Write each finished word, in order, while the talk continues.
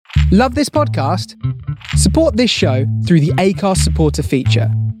Love this podcast? Support this show through the Acast supporter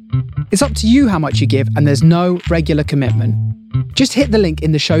feature. It's up to you how much you give, and there's no regular commitment. Just hit the link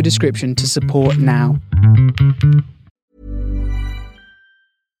in the show description to support now.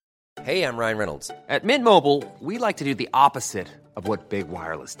 Hey, I'm Ryan Reynolds. At Mint Mobile, we like to do the opposite of what Big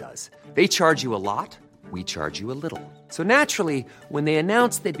Wireless does. They charge you a lot, we charge you a little. So naturally, when they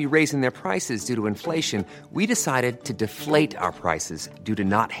announced they'd be raising their prices due to inflation, we decided to deflate our prices due to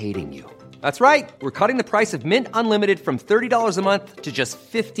not hating you. That's right. We're cutting the price of Mint Unlimited from $30 a month to just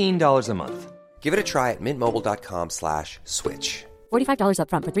 $15 a month. Give it a try at mintmobile.com/switch. $45 up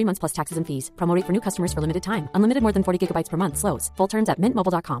front for 3 months plus taxes and fees. Promo rate for new customers for limited time. Unlimited more than 40 gigabytes per month. Slows full terms at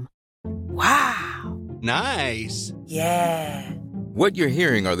mintmobile.com. Wow. Nice. Yeah. What you're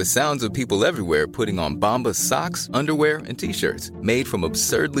hearing are the sounds of people everywhere putting on Bombas socks, underwear, and T-shirts made from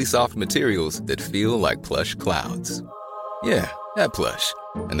absurdly soft materials that feel like plush clouds. Yeah, that plush.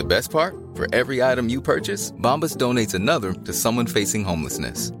 And the best part? For every item you purchase, Bombas donates another to someone facing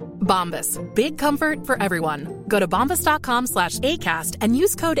homelessness. Bombas. Big comfort for everyone. Go to bombas.com/ACAST and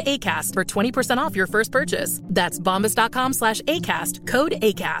use code ACAST for 20% off your first purchase. That's bombas.com/ACAST. Code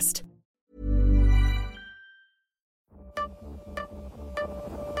ACAST.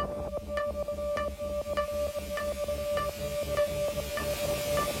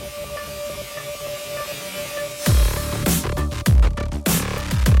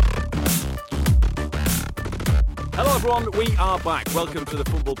 Hello everyone, we are back. Welcome to the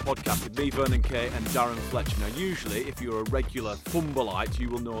Fumble podcast with me, Vern and Kay, and Darren Fletch. Now usually, if you're a regular Fumbleite, you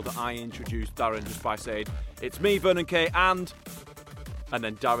will know that I introduce Darren just by saying, it's me, Vern and Kay, and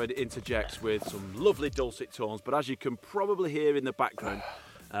then Darren interjects with some lovely dulcet tones. But as you can probably hear in the background,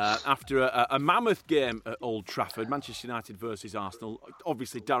 after a mammoth game at Old Trafford, Manchester United versus Arsenal,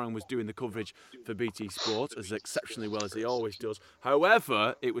 obviously Darren was doing the coverage for BT Sport as exceptionally well as he always does.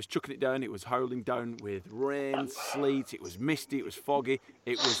 However, it was chucking it down, it was howling down with rain, sleet, it was misty, it was foggy,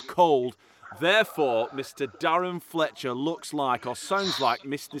 it was cold. Therefore, Mr. Darren Fletcher looks like, or sounds like,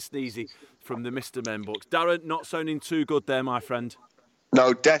 Mr. Sneezy from the Mr. Men books. Darren, not sounding too good there, my friend.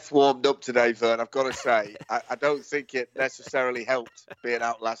 No, death warmed up today, Vern, I've got to say. I don't think it necessarily helped being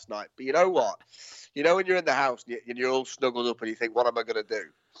out last night. But you know what? You know when you're in the house and you're all snuggled up and you think, what am I going to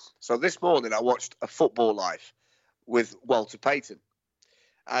do? So this morning I watched A Football Life with Walter Payton.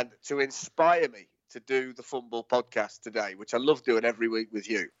 And to inspire me to do the Fumble podcast today, which I love doing every week with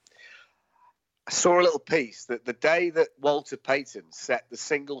you, I saw a little piece that the day that Walter Payton set the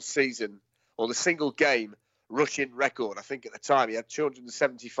single season or the single game rushing record, I think at the time he had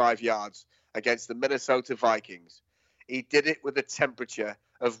 275 yards against the Minnesota Vikings. He did it with a temperature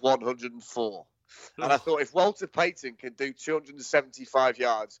of 104. And I thought, if Walter Payton can do 275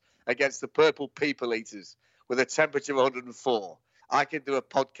 yards against the Purple People Eaters with a temperature of 104, I can do a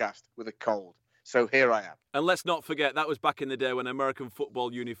podcast with a cold. So here I am. And let's not forget, that was back in the day when American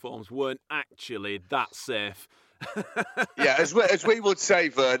football uniforms weren't actually that safe. Yeah, as we would say,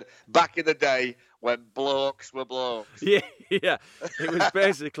 Vern, back in the day when blokes were blokes. Yeah. It was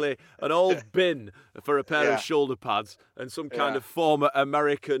basically an old bin for a pair of shoulder pads and some kind of former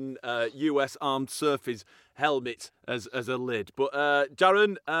American US Armed Services helmet as a lid. But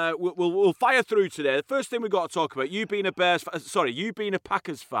Darren, we'll fire through today. The first thing we've got to talk about, you being a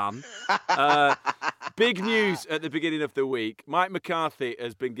Packers fan. Big news at the beginning of the week. Mike McCarthy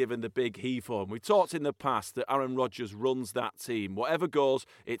has been given the big heave home. We talked in the past that Aaron Rodgers runs that team. Whatever goes,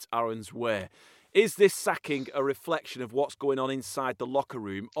 it's Aaron's way. Is this sacking a reflection of what's going on inside the locker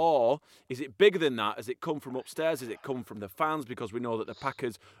room, or is it bigger than that? Has it come from upstairs? Has it come from the fans? Because we know that the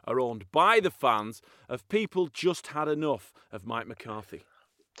Packers are owned by the fans. Have people just had enough of Mike McCarthy?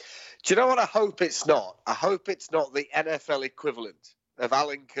 Do you know what I hope it's not? I hope it's not the NFL equivalent of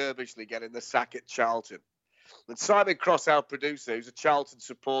Alan Kirbishley getting the sack at Charlton. And Simon Cross, our producer, who's a Charlton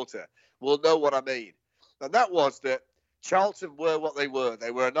supporter, will know what I mean. And that was that Charlton were what they were.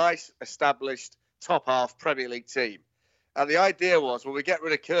 They were a nice, established, top-half Premier League team. And the idea was, well, we get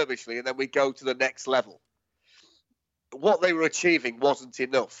rid of Kirbishley and then we go to the next level. What they were achieving wasn't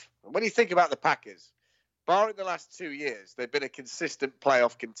enough. And when you think about the Packers, barring the last 2 years, they've been a consistent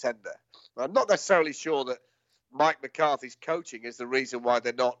playoff contender. I'm not necessarily sure that Mike McCarthy's coaching is the reason why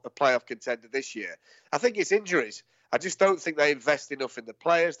they're not a playoff contender this year. I think it's injuries. I just don't think they invest enough in the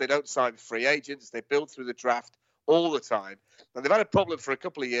players. They don't sign free agents. They build through the draft all the time. And they've had a problem for a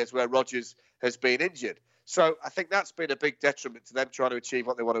couple of years where Rodgers has been injured. So I think that's been a big detriment to them trying to achieve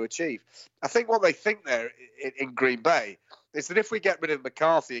what they want to achieve. I think what they think there in Green Bay is that if we get rid of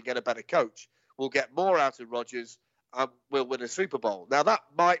McCarthy and get a better coach, we'll get more out of Rodgers and we'll win a Super Bowl. Now, that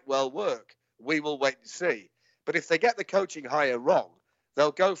might well work. We will wait and see. But if they get the coaching hire wrong,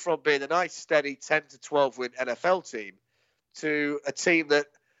 they'll go from being a nice, steady 10 to 12 win NFL team to a team that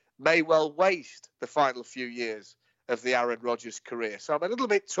may well waste the final few years of the Aaron Rodgers career. So I'm a little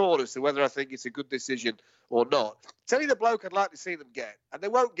bit torn as to whether I think it's a good decision or not. Tell you the bloke I'd like to see them get, and they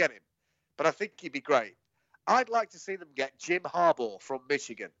won't get him, but I think he'd be great. I'd like to see them get Jim Harbaugh from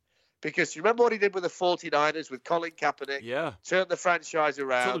Michigan, because you remember what he did with the 49ers with Colin Kaepernick? Yeah. Turned the franchise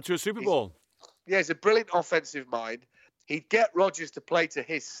around. Took them to a Super Bowl. He's a brilliant offensive mind. He'd get Rodgers to play to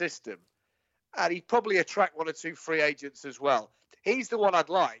his system, and he'd probably attract one or two free agents as well. He's the one I'd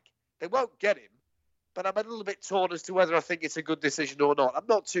like. They won't get him, but I'm a little bit torn as to whether I think it's a good decision or not. I'm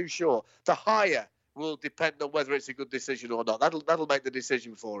not too sure. The hire will depend on whether it's a good decision or not. That'll make the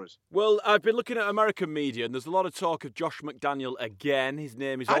decision for us. Well, I've been looking at American media, and there's a lot of talk of Josh McDaniel again. His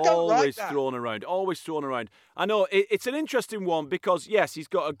name is always thrown around. I know, it's an interesting one because, yes, he's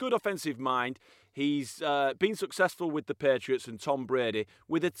got a good offensive mind. He's been successful with the Patriots and Tom Brady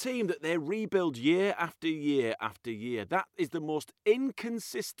with a team that they rebuild year after year after year. That is the most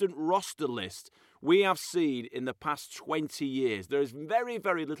inconsistent roster list we have seen in the past 20 years. There is very,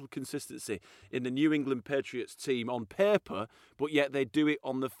 very little consistency in the New England Patriots team on paper, but yet they do it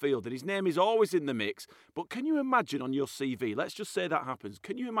on the field. And his name is always in the mix. But can you imagine on your CV, let's just say that happens,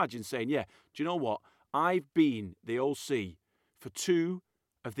 can you imagine saying, yeah, do you know what? I've been the OC for two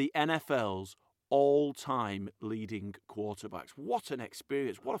of the NFL's all-time leading quarterbacks. What an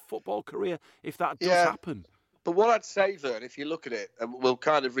experience. What a football career if that does happen. But what I'd say, Vern, if you look at it, and we'll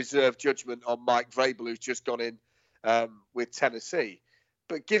kind of reserve judgment on Mike Vrabel, who's just gone in with Tennessee,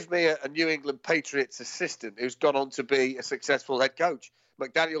 but give me a New England Patriots assistant who's gone on to be a successful head coach.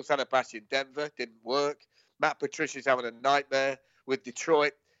 McDaniel's had a bash in Denver, didn't work. Matt Patricia's having a nightmare with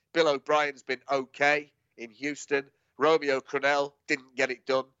Detroit. Bill O'Brien's been okay in Houston. Romeo Crennel didn't get it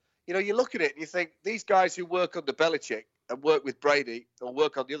done. You know, you look at it and you think these guys who work under Belichick and work with Brady or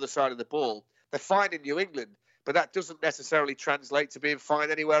work on the other side of the ball, they're fine in New England, but that doesn't necessarily translate to being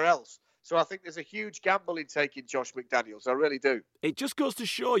fine anywhere else. So I think there's a huge gamble in taking Josh McDaniels. I really do. It just goes to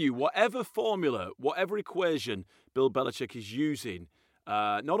show you whatever formula, whatever equation Bill Belichick is using,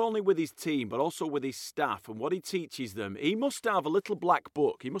 not only with his team, but also with his staff and what he teaches them, he must have a little black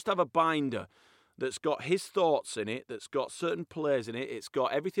book. He must have a binder that's got his thoughts in it, that's got certain players in it. It's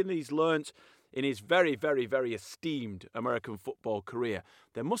got everything that he's learnt in his very, very, very esteemed American football career.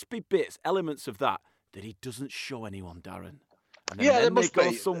 There must be bits, elements of that he doesn't show anyone, Darren. And then they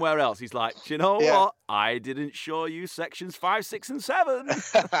go somewhere else. He's like, do you know what? I didn't show you sections 5, 6, and 7.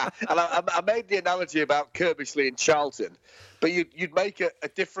 And I made the analogy about Kirbishley and Charlton, but you'd make a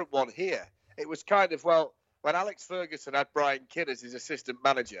different one here. It was kind of, well, when Alex Ferguson had Brian Kidd as his assistant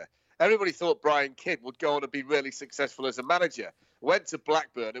manager, everybody thought Brian Kidd would go on and be really successful as a manager. Went to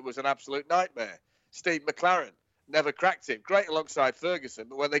Blackburn, it was an absolute nightmare. Steve McLaren never cracked it. Great alongside Ferguson,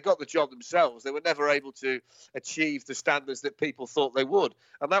 but when they got the job themselves, they were never able to achieve the standards that people thought they would.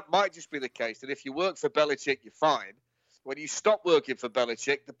 And that might just be the case, that if you work for Belichick, you're fine. When you stop working for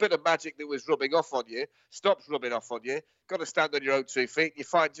Belichick, the bit of magic that was rubbing off on you stops rubbing off on you. Got to stand on your own 2 feet. You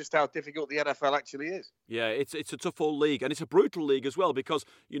find just how difficult the NFL actually is. Yeah, it's a tough old league, and it's a brutal league as well because,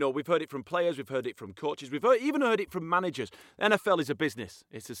 you know, we've heard it from players, we've heard it from coaches, we've even heard it from managers. NFL is a business.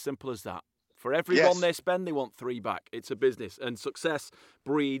 It's as simple as that. For every one they spend, they want 3 back. It's a business, and success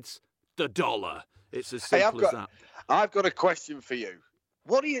breeds the dollar. It's as simple as that. I've got a question for you.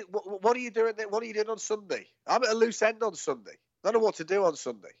 What are you doing? What are you doing on Sunday? I'm at a loose end on Sunday. I don't know what to do on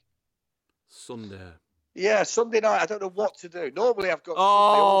Sunday. Sunday. Yeah, Sunday night. I don't know what to do. Normally, I've got.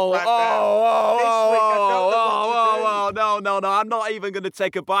 No. I'm not even going to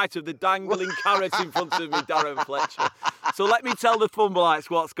take a bite of the dangling carrot in front of me, Darren Fletcher. So let me tell the Fumbleites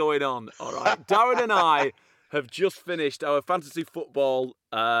what's going on. All right, Darren and I have just finished our fantasy football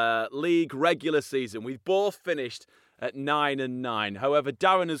league regular season. We've both finished at 9-9. However,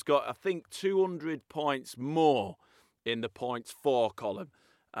 Darren has got, I think, 200 points more in the points for column.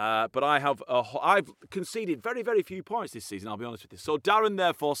 But I've conceded very, very few points this season, I'll be honest with you. So Darren,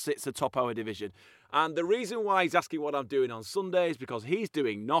 therefore, sits atop our division. And the reason why he's asking what I'm doing on Sunday is because he's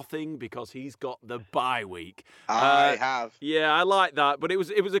doing nothing because he's got the bye week. I have. Yeah, I like that. But it was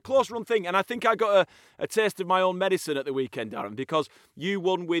a close-run thing. And I think I got a taste of my own medicine at the weekend, Darren, because you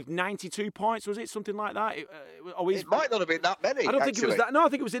won with 92 points, was it? Something like that? It might not have been that many, I don't think it was that. No, I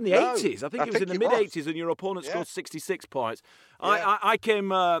think it was in the 80s. I think it was in the mid-80s and your opponent scored 66 points. Yeah.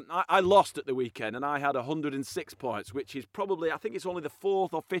 I lost at the weekend and I had 106 points, which is probably, I think it's only the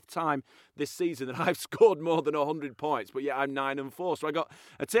 4th or 5th time this season that I've scored more than 100 points, but yet I'm 9-4. So I got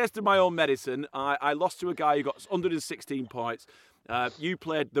a taste of my own medicine. I lost to a guy who got 116 points. You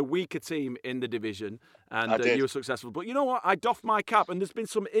played the weaker team in the division, and you were successful. But you know what? I doffed my cap, and there's been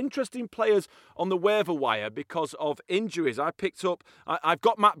some interesting players on the waiver wire because of injuries. I've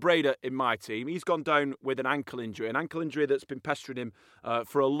got Matt Brader in my team. He's gone down with an ankle injury that's been pestering him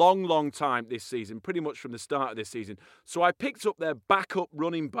for a long, long time this season, pretty much from the start of this season. So I picked up their backup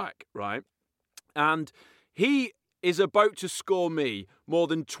running back, right? And he is about to score me more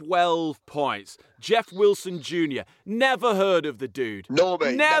than 12 points. Jeff Wilson Jr. Never heard of the dude. Nor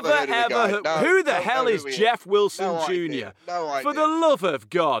me. Never ever heard. Who the hell is Jeff Wilson Jr.? No idea. For the love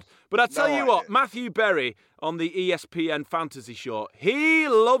of God. But I tell you what, idea. Matthew Berry on the ESPN Fantasy Show, he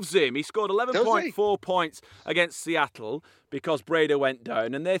loves him. He scored 11.4 points against Seattle because Brader went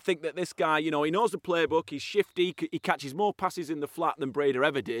down. And they think that this guy, he knows the playbook. He's shifty. He catches more passes in the flat than Brader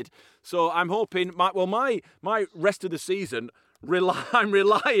ever did. So I'm hoping, my rest of the season, I'm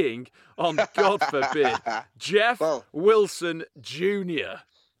relying on, God forbid, Jeff Wilson Jr.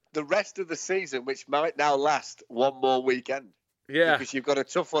 The rest of the season, which might now last one more weekend. Yeah. Because you've got a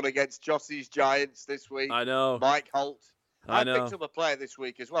tough one against Jossie's Giants this week. I know. Mike Holt. I know. picked up a player this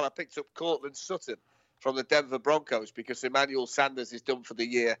week as well. I picked up Cortland Sutton from the Denver Broncos because Emmanuel Sanders is done for the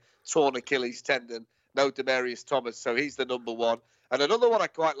year, torn Achilles tendon, no Demaryius Thomas, so he's the number one. And another one I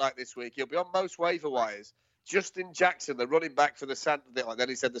quite like this week, he'll be on most waiver wires, Justin Jackson, the running back for the San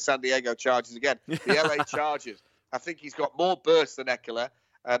Diego Chargers again, the LA Chargers. I think he's got more burst than Eckler.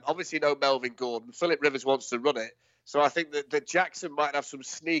 Obviously no Melvin Gordon. Phillip Rivers wants to run it. So I think that Jackson might have some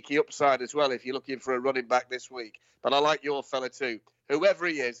sneaky upside as well if you're looking for a running back this week. But I like your fella too. Whoever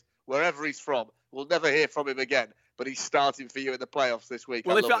he is, wherever he's from, we'll never hear from him again. But he's starting for you in the playoffs this week.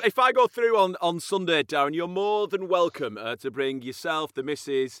 Well, if I go through on Sunday, Darren, you're more than welcome to bring yourself, the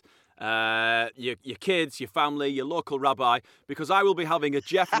missus, your kids, your family, your local rabbi, because I will be having a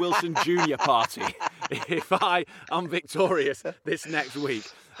Jeff Wilson Jr. party if I am victorious this next week.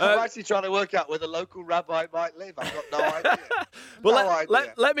 I'm actually trying to work out where the local rabbi might live. I've got no idea. Well,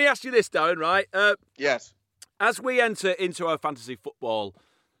 let me ask you this, Darren, right? Yes. As we enter into our fantasy football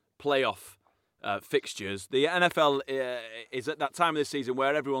playoff fixtures, the NFL is at that time of the season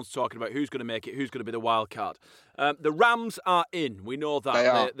where everyone's talking about who's going to make it, who's going to be the wild card. The Rams are in. We know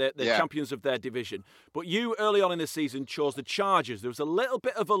that. They're champions of their division. But you, early on in the season, chose the Chargers. There was a little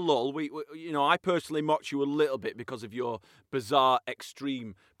bit of a lull. I personally mocked you a little bit because of your bizarre,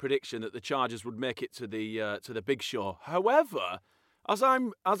 extreme prediction that the Chargers would make it to the big show. However, as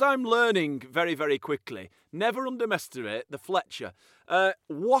I'm learning very, very quickly, never underestimate the Fletcher.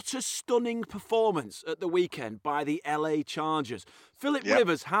 What a stunning performance at the weekend by the LA Chargers. Phillip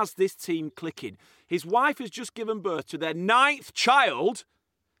Rivers has this team clicking. His wife has just given birth to their ninth child.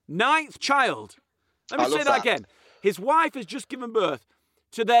 Ninth child. Let me say that again. His wife has just given birth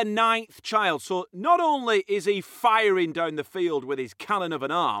to their ninth child. So not only is he firing down the field with his cannon of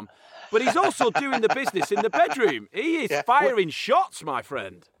an arm, but he's also doing the business in the bedroom. He is firing shots, my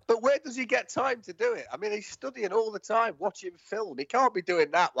friend. But where does he get time to do it? I mean, he's studying all the time, watching film. He can't be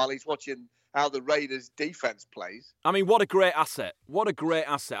doing that while he's watching how the Raiders' defense plays. I mean, what a great asset. What a great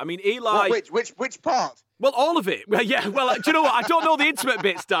asset. I mean, Eli... Which part? Well, all of it. Well, yeah. Well, do you know what? I don't know the intimate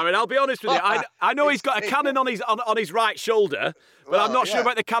bits, Darren. I'll be honest with you. I know he's got a cannon on his right shoulder, but I'm not sure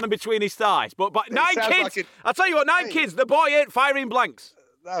about the cannon between his thighs. But 9 kids. I'll tell you what, 9 kids. The boy ain't firing blanks.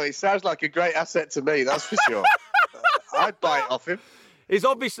 No, he sounds like a great asset to me. That's for sure. I'd buy it off him. Is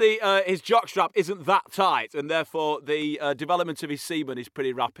obviously his jockstrap isn't that tight, and therefore the development of his semen is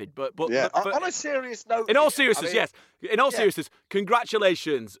pretty rapid. But on a serious note, in all seriousness, seriousness,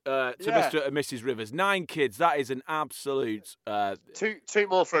 congratulations to Mr. and Mrs. Rivers. 9 kids, that is an absolute. Two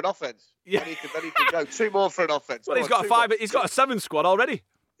more for an offense. Yeah, then he can go 2 more for an offense. Well, he's got a 5. He's got a 7 squad already.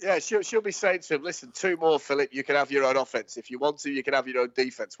 Yeah, she'll be saying to him, listen, 2 more, Philip, you can have your own offense. If you want to, you can have your own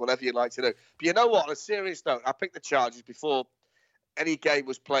defense, whatever you'd like to do. But you know what? On a serious note, I picked the Chargers before any game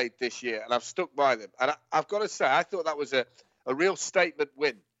was played this year, and I've stuck by them. And I've got to say, I thought that was a real statement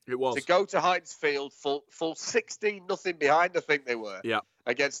win. It was. To go to Heinz Field, full 16-0 behind, I think they were,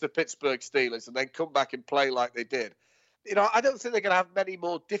 against the Pittsburgh Steelers, and then come back and play like they did. I don't think they're going to have many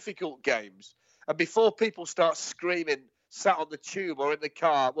more difficult games. And before people start screaming, sat on the tube or in the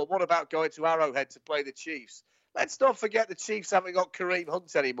car, well, what about going to Arrowhead to play the Chiefs? Let's not forget the Chiefs haven't got Kareem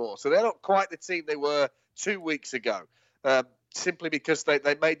Hunt anymore, so they're not quite the team they were 2 weeks ago, simply because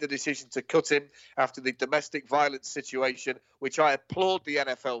they made the decision to cut him after the domestic violence situation, which I applaud the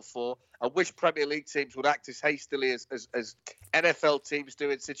NFL for. I wish Premier League teams would act as hastily as NFL teams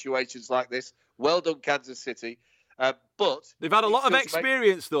do in situations like this. Well done, Kansas City. But they've had a lot of does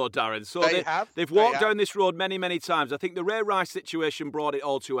experience, though, Darren. So they've walked down this road many, many times. I think the Ray Rice situation brought it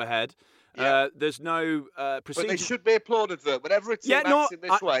all to a head. Yeah. There's no procedure. But they should be applauded, Vern. Whenever a team acts in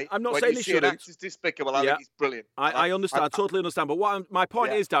this way, I'm not when saying you they see shouldn't. an act is despicable, I think it's brilliant. I understand. I totally understand. But my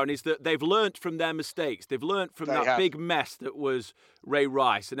point is, Darren, is that they've learnt from their mistakes. They've learnt from that big mess that was Ray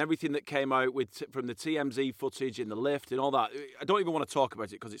Rice and everything that came out from the TMZ footage in the lift and all that. I don't even want to talk about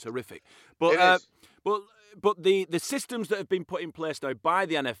it because it's horrific. But But the systems that have been put in place now by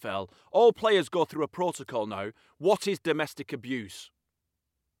the NFL, all players go through a protocol now. What is domestic abuse?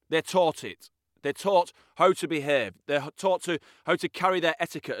 They're taught it. They're taught how to behave. They're taught how to carry their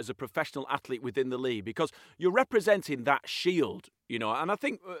etiquette as a professional athlete within the league, because you're representing that shield, you know. And I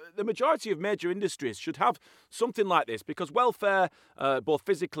think the majority of major industries should have something like this, because welfare, both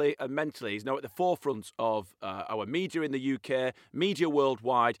physically and mentally, is now at the forefront of our media in the UK, media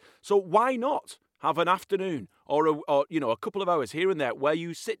worldwide. So why not have an afternoon or a couple of hours here and there where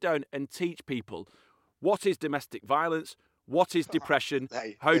you sit down and teach people what is domestic violence? What is depression?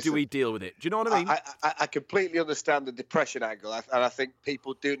 How do we deal with it? Do you know what I mean? I completely understand the depression angle, and I think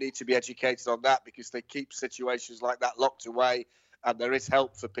people do need to be educated on that, because they keep situations like that locked away, and there is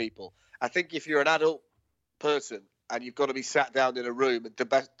help for people. I think if you're an adult person and you've got to be sat down in a room and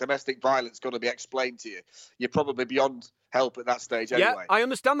domestic violence got to be explained to you, you're probably beyond help at that stage anyway. Yeah, I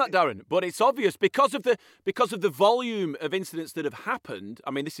understand that, Darren, but it's obvious because of the volume of incidents that have happened.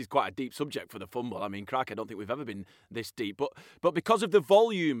 I mean, this is quite a deep subject for the Fumble. I mean, crack, I don't think we've ever been this deep, but because of the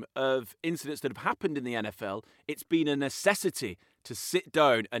volume of incidents that have happened in the NFL, it's been a necessity to sit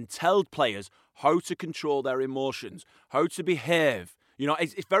down and tell players how to control their emotions, how to behave. You know,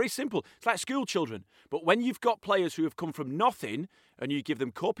 it's very simple. It's like school children. But when you've got players who have come from nothing and you give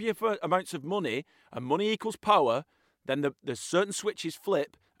them copious amounts of money, and money equals power, then the certain switches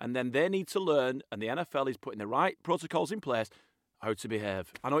flip, and then they need to learn, and the NFL is putting the right protocols in place, how to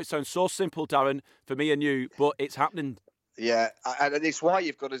behave. I know it sounds so simple, Darren, for me and you, but it's happening. Yeah, and it's why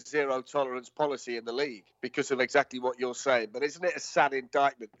you've got a zero-tolerance policy in the league, because of exactly what you're saying. But isn't it a sad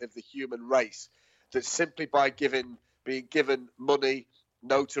indictment of the human race that simply by being given money,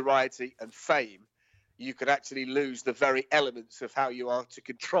 notoriety and fame, you could actually lose the very elements of how you are to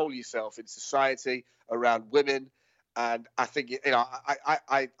control yourself in society, around women? And I think, it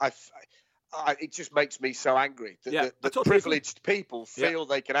just makes me so angry that privileged people feel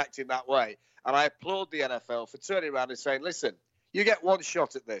they can act in that way. And I applaud the NFL for turning around and saying, listen, you get one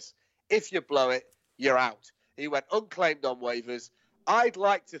shot at this. If you blow it, you're out. He went unclaimed on waivers. I'd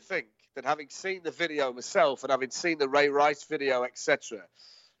like to think that, having seen the video myself and having seen the Ray Rice video, etc.,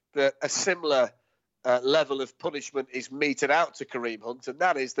 that a similar level of punishment is meted out to Kareem Hunt, and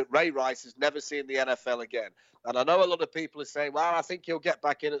that is that Ray Rice has never seen the NFL again. And I know a lot of people are saying, well, I think he'll get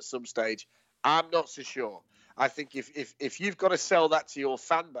back in at some stage. I'm not so sure. I think if you've got to sell that to your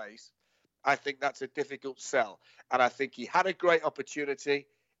fan base, I think that's a difficult sell. And I think he had a great opportunity.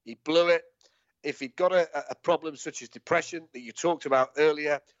 He blew it. If he'd got a problem such as depression that you talked about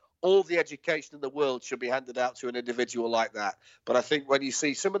earlier, all the education in the world should be handed out to an individual like that. But I think when you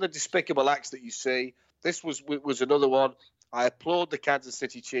see some of the despicable acts that you see, this was another one. I applaud the Kansas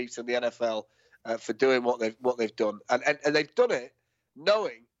City Chiefs and the NFL for doing what they've done, and they've done it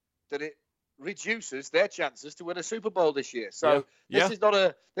knowing that it reduces their chances to win a Super Bowl this year. So this is not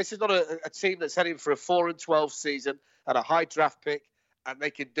a team that's heading for a 4-12 season and a high draft pick, and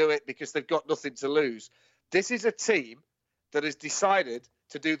they can do it because they've got nothing to lose. This is a team that has decided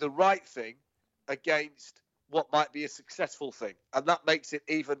to do the right thing against what might be a successful thing. And that makes it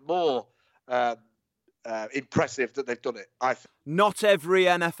even more impressive that they've done it. Not every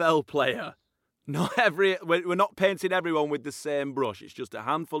NFL player. We're not painting everyone with the same brush. It's just a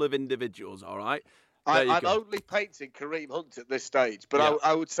handful of individuals, all right? I'm only painting Kareem Hunt at this stage, but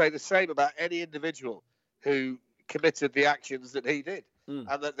I would say the same about any individual who committed the actions that he did. And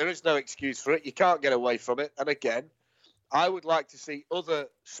that there is no excuse for it. You can't get away from it. And again, I would like to see other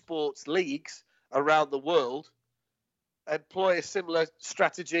sports leagues around the world employ a similar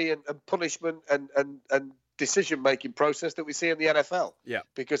strategy and punishment and decision-making process that we see in the NFL. Yeah.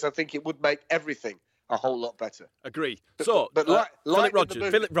 Because I think it would make everything a whole lot better. Agree. Philip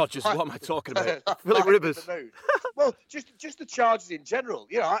Rogers, what am I talking about? Philip Rivers. Well, just the Chargers in general.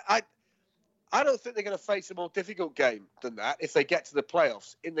 You know, I don't think they're going to face a more difficult game than that if they get to the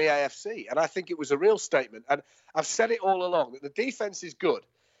playoffs in the AFC. And I think it was a real statement. And I've said it all along that the defense is good,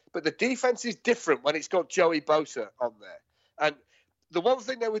 but the defense is different when it's got Joey Bosa on there. And the one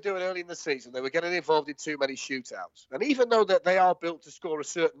thing they were doing early in the season, they were getting involved in too many shootouts. And even though that they are built to score a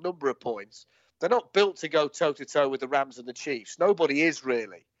certain number of points, they're not built to go toe-to-toe with the Rams and the Chiefs. Nobody is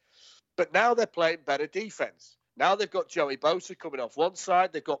really. But now they're playing better defense. Now they've got Joey Bosa coming off one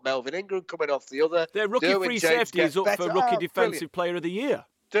side. They've got Melvin Ingram coming off the other. Their rookie Derwin free James safety is up better. for Rookie Defensive Brilliant. Player of the Year.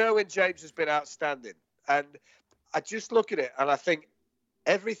 Derwin James has been outstanding. And I just look at it and I think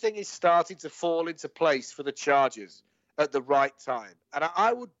everything is starting to fall into place for the Chargers at the right time. And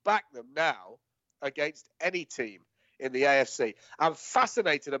I would back them now against any team in the AFC. I'm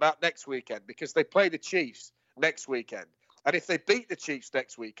fascinated about next weekend because they play the Chiefs next weekend. And if they beat the Chiefs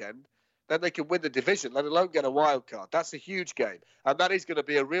next weekend, then they can win the division, let alone get a wild card. That's a huge game. And that is going to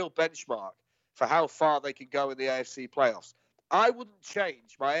be a real benchmark for how far they can go in the AFC playoffs. I wouldn't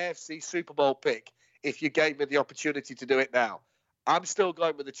change my AFC Super Bowl pick if you gave me the opportunity to do it now. I'm still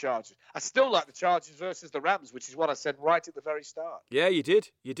going with the Chargers. I still like the Chargers versus the Rams, which is what I said right at the very start. Yeah, you did.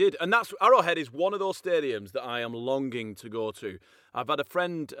 You did. And that's Arrowhead is one of those stadiums that I am longing to go to. I've had a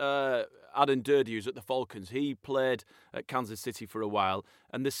friend, Adam Durdy, who's at the Falcons. He played at Kansas City for a while.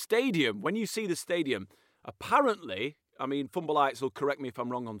 And the stadium, when you see the stadium, apparently, I mean, Fumbleites will correct me if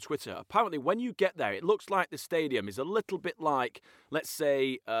I'm wrong on Twitter. Apparently, when you get there, it looks like the stadium is a little bit like, let's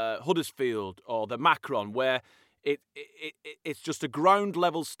say, Huddersfield or the Macron, where it's just a ground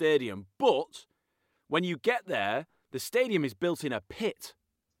level stadium, but when you get there, the stadium is built in a pit.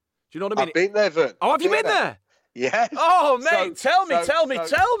 Do you know what I mean? I've been there, Vern. Oh, have you been there? Yes. Oh, mate, tell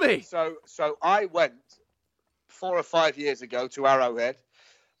me. So I went 4 or 5 years ago to Arrowhead.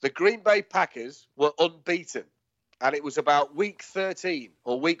 The Green Bay Packers were unbeaten, and it was about week 13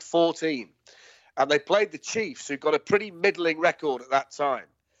 or week 14, and they played the Chiefs, who got a pretty middling record at that time.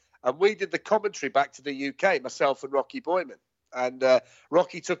 And we did the commentary back to the UK, myself and Rocky Boyman. And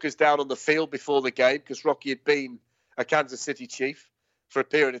Rocky took us down on the field before the game because Rocky had been a Kansas City Chief for a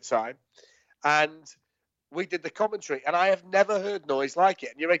period of time. And we did the commentary. And I have never heard noise like it.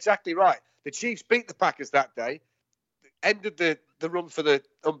 And you're exactly right. The Chiefs beat the Packers that day, ended the run for the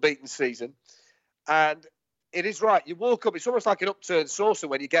unbeaten season. And it is right. You walk up, it's almost like an upturned saucer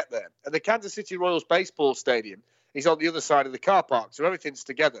when you get there. And the Kansas City Royals baseball stadium is on the other side of the car park, so everything's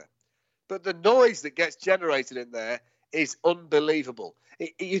together. But the noise that gets generated in there is unbelievable.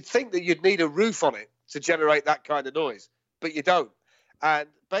 You'd think that you'd need a roof on it to generate that kind of noise, but you don't. And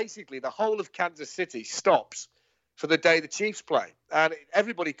basically, the whole of Kansas City stops for the day the Chiefs play. And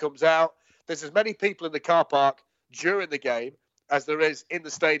everybody comes out. There's as many people in the car park during the game as there is in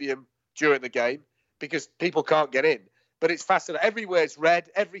the stadium during the game because people can't get in. But it's fascinating. Everywhere's red.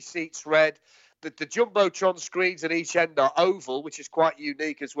 Every seat's red. The Jumbotron screens at each end are oval, which is quite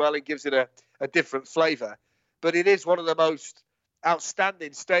unique as well and gives it a different flavour. But it is one of the most outstanding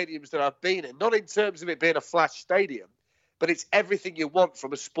stadiums that I've been in. Not in terms of it being a flash stadium, but it's everything you want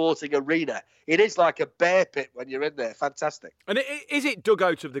from a sporting arena. It is like a bear pit when you're in there. Fantastic. And is it dug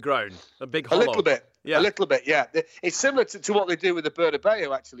out of the ground? A big hollow? A little bit. Yeah. A little bit, yeah. It's similar to what they do with the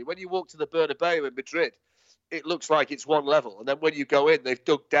Bernabeu, actually. When you walk to the Bernabeu in Madrid, it looks like it's one level. And then when you go in, they've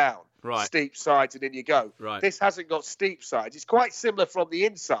dug down. Right. Steep sides, and in you go. Right. This hasn't got steep sides. It's quite similar from the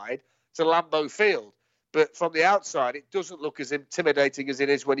inside to Lambeau Field, but from the outside, it doesn't look as intimidating as it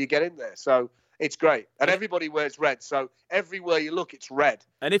is when you get in there. So it's great. And everybody wears red, so everywhere you look, it's red.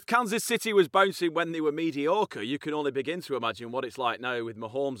 And if Kansas City was bouncing when they were mediocre, you can only begin to imagine what it's like now with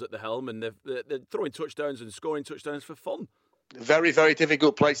Mahomes at the helm, and they're throwing touchdowns and scoring touchdowns for fun. Very, very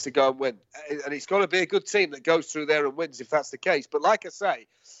difficult place to go and win. And it's got to be a good team that goes through there and wins if that's the case. But like I say,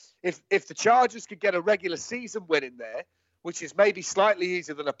 if the Chargers could get a regular season win in there, which is maybe slightly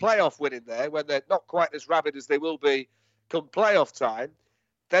easier than a playoff win in there when they're not quite as rabid as they will be come playoff time,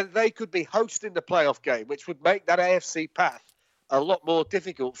 then they could be hosting the playoff game, which would make that AFC path a lot more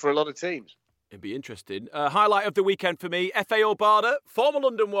difficult for a lot of teams. It'd be interesting. Highlight of the weekend for me, F.A. Obada, former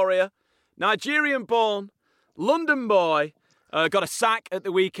London Warrior, Nigerian-born, London boy, got a sack at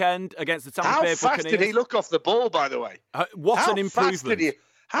the weekend against the Tampa Bay Buccaneers. How fast did he look off the ball, by the way? What an improvement.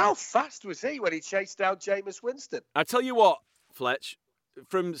 How fast was he when he chased down Jameis Winston? I tell you what, Fletch,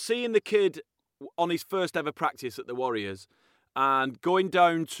 from seeing the kid on his first ever practice at the Warriors and going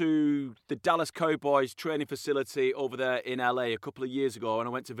down to the Dallas Cowboys training facility over there in LA a couple of years ago, and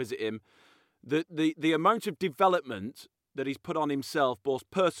I went to visit him, the amount of development that he's put on himself, both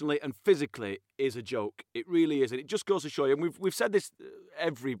personally and physically, is a joke. It really is. And it just goes to show you, and we've said this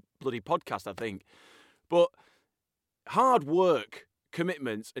every bloody podcast, I think, but hard work,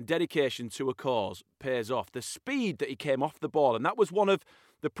 commitment and dedication to a cause pays off. The speed that he came off the ball, and that was one of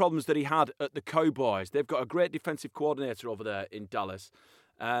the problems that he had at the Cowboys. They've got a great defensive coordinator over there in Dallas,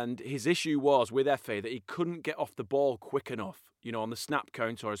 and his issue was with F.A. that he couldn't get off the ball quick enough, on the snap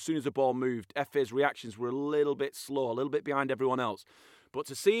count, or as soon as the ball moved, F.A.'s reactions were a little bit slow, a little bit behind everyone else. But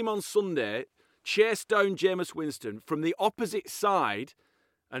to see him on Sunday chase down Jameis Winston from the opposite side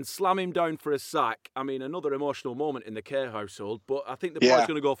and slam him down for a sack. I mean, another emotional moment in the Kerr household, but I think the boy's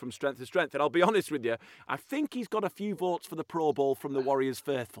going to go from strength to strength. And I'll be honest with you, I think he's got a few votes for the Pro Bowl from the Warriors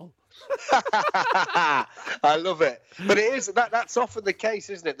faithful. I love it. But it is that's often the case,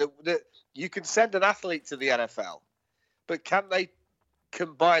 isn't it? That you can send an athlete to the NFL, but can they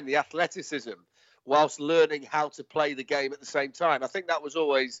combine the athleticism whilst learning how to play the game at the same time? I think that was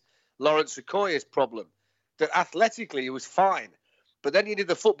always Lawrence Okoye's problem, that athletically he was fine, but then you need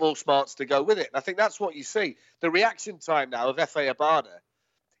the football smarts to go with it. And I think that's what you see. The reaction time now of Efe Obada,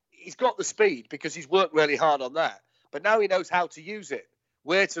 he's got the speed because he's worked really hard on that, but now he knows how to use it,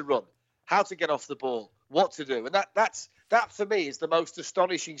 where to run, how to get off the ball, what to do. And that for me is the most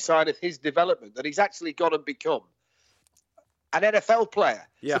astonishing sign of his development, that he's actually gone and become an NFL player.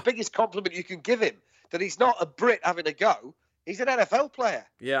 Yeah. It's the biggest compliment you can give him, that he's not a Brit having a go. He's an NFL player,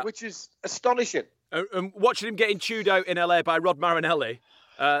 which is astonishing. Watching him getting chewed out in LA by Rod Marinelli,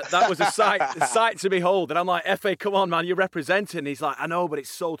 that was a sight to behold. And I'm like, Efe, come on, man, you're representing. He's like, I know, but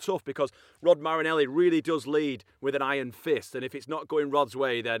it's so tough because Rod Marinelli really does lead with an iron fist. And if it's not going Rod's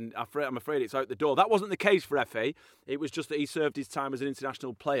way, then I'm afraid it's out the door. That wasn't the case for Efe. It was just that he served his time as an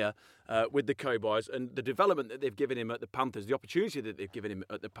international player with the Cowboys, and the development that they've given him at the Panthers, the opportunity that they've given him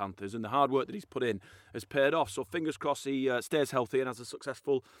at the Panthers, and the hard work that he's put in has paid off. So fingers crossed he stays healthy and has a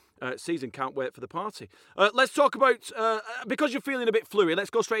successful season. Can't wait for the party. Let's talk about, because you're feeling a bit fluey, let's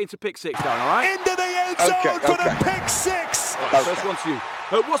go straight into pick six, Darren, all right? Into the end zone for the pick six. Right, first one to you.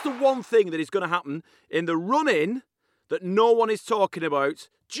 What's the one thing that is going to happen in the run-in that no one is talking about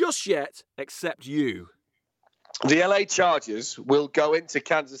just yet except you? The LA Chargers will go into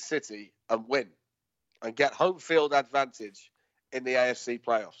Kansas City and win and get home field advantage in the AFC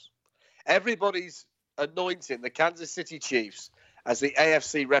playoffs. Everybody's anointing the Kansas City Chiefs as the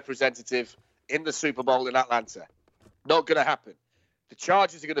AFC representative in the Super Bowl in Atlanta. Not going to happen. The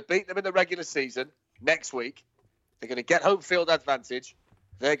Chargers are going to beat them in the regular season next week. They're going to get home field advantage.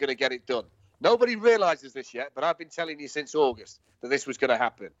 They're going to get it done. Nobody realizes this yet, but I've been telling you since August that this was going to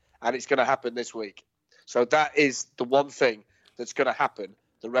happen, and it's going to happen this week. So that is the one thing that's going to happen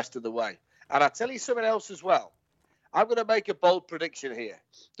the rest of the way. And I'll tell you something else as well. I'm going to make a bold prediction here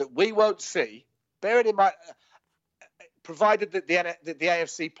that we won't see, bearing in mind, provided that the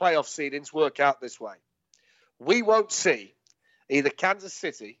AFC playoff seedings work out this way, we won't see either Kansas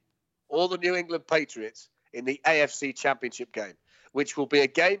City or the New England Patriots in the AFC Championship game, which will be a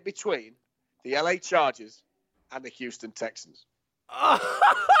game between the LA Chargers and the Houston Texans.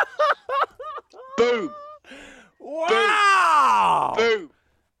 Boom. Wow. Boom.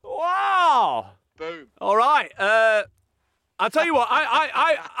 Wow. Boom. All right. I'll tell you what.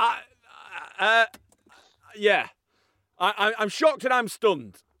 I'm shocked and I'm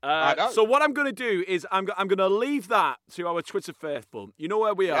stunned. I know. So what I'm going to do is I'm going to leave that to our Twitter faithful. You know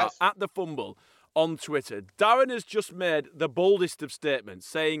where we are, at the Fumble on Twitter. Darren has just made the boldest of statements,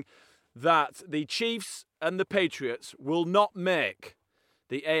 saying that the Chiefs and the Patriots will not make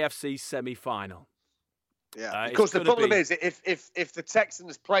the AFC semi-final. Yeah, because the problem is if the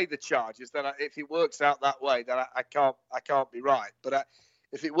Texans play the Chargers, then if it works out that way, then I can't be right. But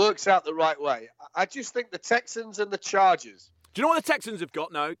if it works out the right way, I just think the Texans and the Chargers. Do you know what the Texans have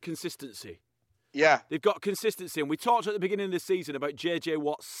got now? Consistency. Yeah. They've got consistency. And we talked at the beginning of the season about J.J.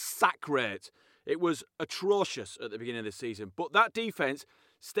 Watt's sack rate. It was atrocious at the beginning of the season. But that defence,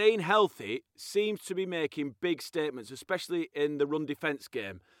 staying healthy, seems to be making big statements, especially in the run defence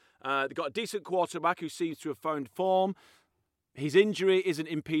game. They've got a decent quarterback who seems to have found form. His injury isn't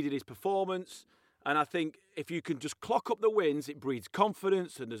impeded his performance. And I think if you can just clock up the wins, it breeds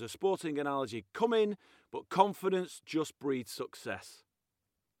confidence. And there's a sporting analogy coming, but confidence just breeds success.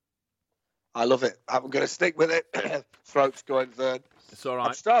 I love it. I'm going to stick with it. Throat's going, Vern. It's all right.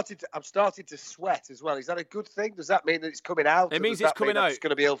 I'm starting to sweat as well. Is that a good thing? Does that mean that it's coming out? It means it's coming out. It's going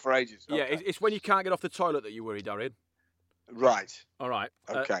to be ill for ages. Yeah, okay. It's when you can't get off the toilet that you worry, Darren. Right. All right.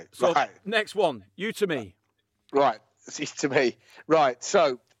 Okay. So right. Next one. You to me. Right. It's to me. Right.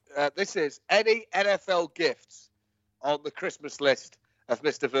 So this is any NFL gifts on the Christmas list of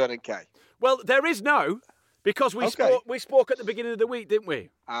Mr. Vernon Kay. Well, there is no, because we spoke at the beginning of the week, didn't we?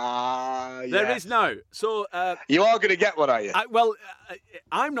 Yes. There is no. So you are going to get one, are you?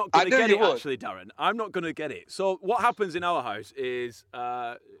 I'm not going to get it, would. actually, Darren. I'm not going to get it. So what happens in our house is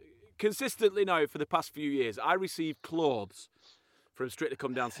consistently now for the past few years, I receive clothes from Strictly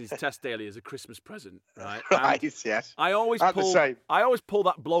Come Dancing's Test Daily as a Christmas present, right? Right, yes. I always pull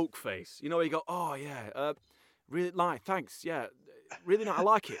that bloke face. You know, where you go, oh yeah, really nice, thanks, yeah, really nice, I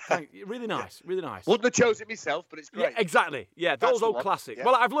like it, thanks, really nice, really nice. Wouldn't have chosen it myself, but it's great. Yeah, exactly. Yeah, those old classics. Yeah.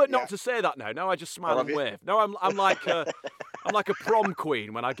 Well, I've learned not to say that now. Now I just smile and wave. Now I'm like I'm like a prom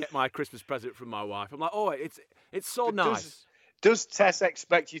queen when I get my Christmas present from my wife. I'm like, oh, it's so nice. Does Tess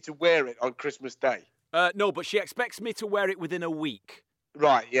expect you to wear it on Christmas Day? No, but she expects me to wear it within a week.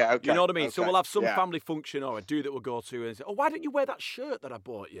 Right, yeah, okay. You know what I mean? Okay. So we'll have some family function or a do that we'll go to and say, oh, why don't you wear that shirt that I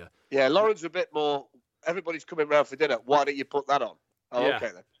bought you? Yeah, Lauren's a bit more, everybody's coming round for dinner. Why don't you put that on? Oh, yeah.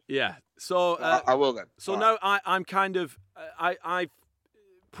 okay then. Yeah. So I will then. So now I'm kind of, I've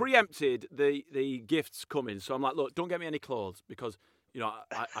preempted the gifts coming. So I'm like, look, don't get me any clothes because,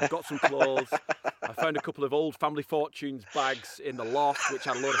 I've got some clothes. I found a couple of old Family Fortunes bags in the loft, which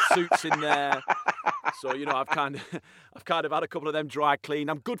had a load of suits in there. So, I've kind of had a couple of them dry clean.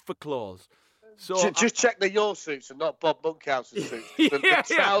 I'm good for clothes. So just check they're your suits and not Bob Monkhouse's suits.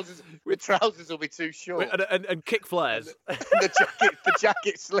 The trousers will be too short. And kick flares. the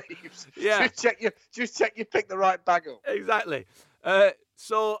jacket sleeves. Yeah. Just check you pick the right bag up. Exactly.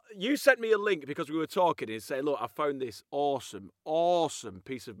 So you sent me a link because we were talking and say, look, I found this awesome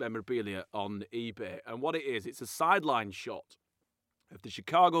piece of memorabilia on eBay. And what it is, it's a sideline shot of the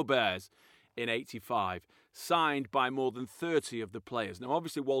Chicago Bears in '85, signed by more than 30 of the players. Now,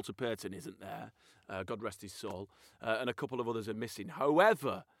 obviously, Walter Payton isn't there, God rest his soul, and a couple of others are missing.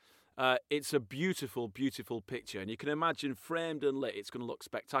 However, it's a beautiful, beautiful picture, and you can imagine framed and lit, it's going to look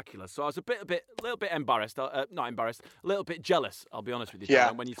spectacular. So I was a little bit embarrassed, not embarrassed, a little bit jealous, I'll be honest with you.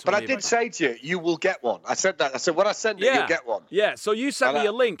 Yeah, when you told but I me did say to you, you will get one. I said that. I said, when I send it, you'll get one. Yeah, so you sent me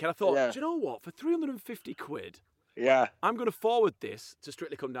a link, and I thought, do you know what? For 350 quid, I'm going to forward this to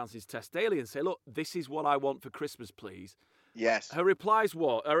Strictly Come Dancing's Tess Daly and say, look, this is what I want for Christmas, please. Yes. Her reply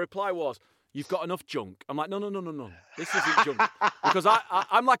was, you've got enough junk. I'm like, no. This isn't junk. Because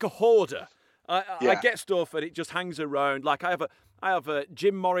I'm like a hoarder. I get stuff and it just hangs around. Like I have a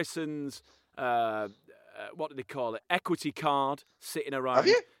Jim Morrison's, what do they call it? Equity card sitting around. Have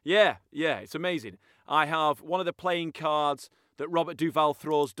you? Yeah. It's amazing. I have one of the playing cards that Robert Duvall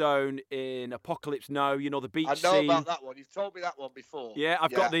throws down in Apocalypse Now, the beach scene. I know about that one. You've told me that one before. Yeah,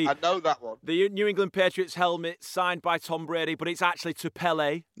 I've got I know that one. The New England Patriots helmet signed by Tom Brady, but it's actually to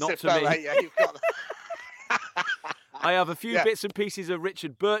Pele, not to me. Yeah, you've got that. I have a few bits and pieces of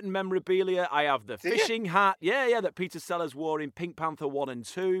Richard Burton memorabilia. I have the fishing hat, that Peter Sellers wore in Pink Panther 1 and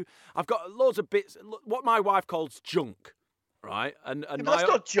 2. I've got loads of bits, what my wife calls junk. Right, and that's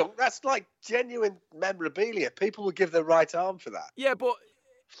not junk. That's like genuine memorabilia. People would give their right arm for that. Yeah, but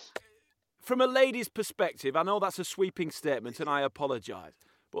from a lady's perspective, I know that's a sweeping statement, and I apologise.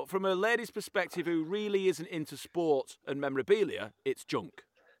 But from a lady's perspective who really isn't into sport and memorabilia, it's junk.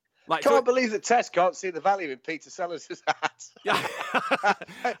 Like, can't believe that Tess can't see the value in Peter Sellers' hat. Yeah,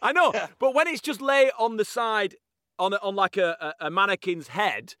 I know. Yeah. But when it's just lay on the side on like a mannequin's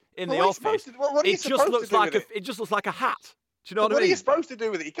head in the office, it just looks like a hat. Do you know what I mean? What are you supposed to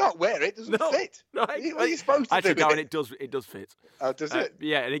do with it? You can't wear it. It doesn't fit. Right. What are you supposed to do with Darren, it? it does fit. Oh, does it?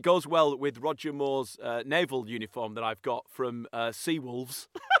 Yeah, and it goes well with Roger Moore's naval uniform that I've got from Seawolves.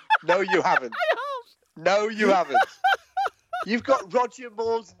 No, you haven't. I have. No, you haven't. You've got Roger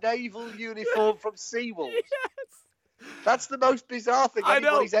Moore's naval uniform from Seawolves. Yes. That's the most bizarre thing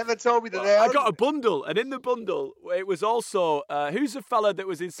anybody's ever told me that they I got a bundle, and in the bundle, it was also, who's the fella that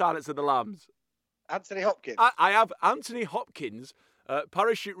was in Silence of the Lambs? Anthony Hopkins. I have Anthony Hopkins'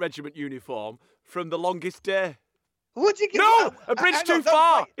 parachute regiment uniform from The Longest Day. Would you get? No, a bridge too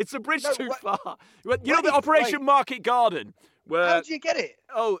far. It's a bridge too far. You know the Operation Market Garden. Where? How do you get it?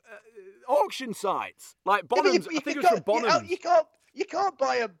 Auction sites like Bonhams. I think it was from Bonhams. You can't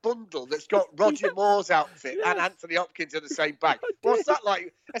buy a bundle that's got Roger Moore's outfit and Anthony Hopkins in the same bag. What's that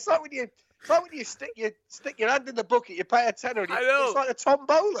like? It's like when you stick your hand in the bucket, you pay a tenner, and it's like a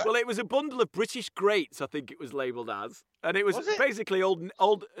tombola. Well, it was a bundle of British greats, I think it was labelled as, and it was basically old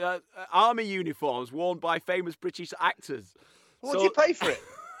army uniforms worn by famous British actors. What did you pay for it?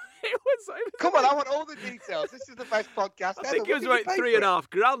 It was Come on, I want all the details. This is the best podcast ever. I think it was about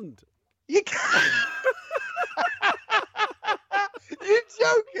 $3,500. You can't. You're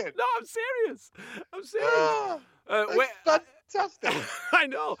joking? No, I'm serious. Fantastic. I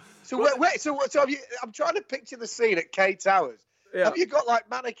know. So I'm trying to picture the scene at K Towers. Yeah. Have you got like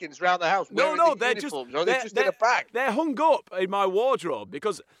mannequins around the house wearing they're uniforms, or they're just in a bag? They're hung up in my wardrobe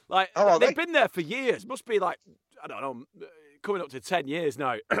because they've been there for years. Must be like, I don't know, coming up to 10 years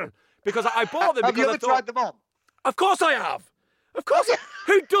now. Because I bought them. Have you ever tried them on? Of course I have. Of course.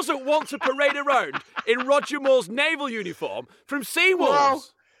 Who doesn't want to parade around in Roger Moore's naval uniform from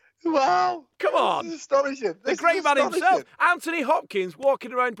Seawolves? Wow. Come on. This is astonishing. The great man himself. Anthony Hopkins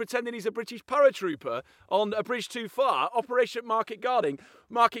walking around pretending he's a British paratrooper on a bridge too far. Operation Market Garden.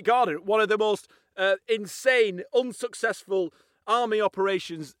 One of the most insane, unsuccessful army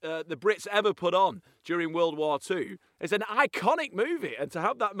operations the Brits ever put on during World War II. It's an iconic movie, and to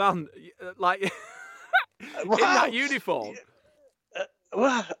have that man like in that uniform.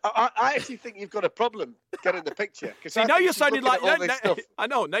 Well, I actually think you've got a problem getting the picture. See, now you're sounding like I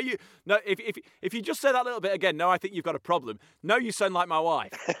know. If you just say that little bit again, now I think you've got a problem. Now you sound like my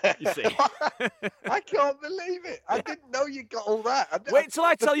wife. You see, I can't believe it. I didn't know you got all that. Wait till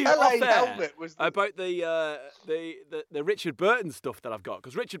I tell you off air was about the Richard Burton stuff that I've got,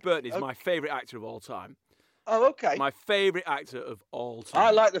 because Richard Burton is my favourite actor of all time. Oh, okay. My favourite actor of all time.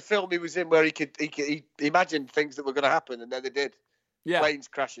 I like the film he was in where he imagined things that were going to happen, and then they did. Yeah. Planes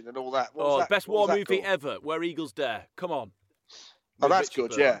crashing and all that. Best war movie ever, Where Eagles Dare. Come on. Oh, that's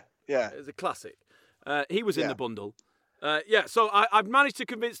good, yeah. It's a classic. He was in the bundle. So I've managed to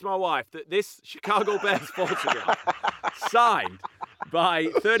convince my wife that this Chicago Bears photograph, signed by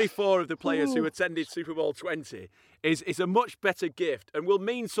 34 of the players who attended Super Bowl 20, is a much better gift and will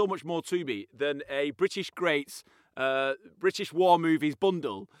mean so much more to me than a British Greats British war movies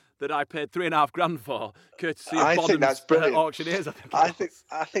bundle that I paid $3,500 for, courtesy of Bonham's auctioneers. I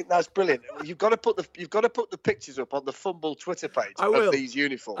think that's brilliant. You've got to put the pictures up on the Fumble Twitter page of these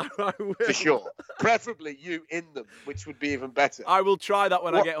uniforms for sure. Preferably you in them, which would be even better. I will try that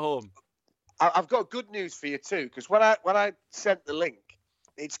when I get home. I've got good news for you too, because when I sent the link,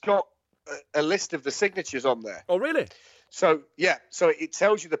 it's got a list of the signatures on there. Oh, really? So it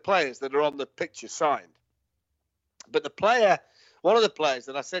tells you the players that are on the picture signed. But one of the players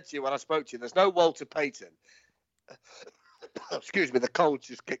that I said to you when I spoke to you, there's no Walter Payton. Excuse me, the cold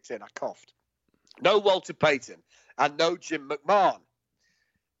just kicked in. I coughed. No Walter Payton and no Jim McMahon.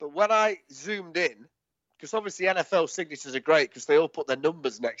 But when I zoomed in, because obviously NFL signatures are great because they all put their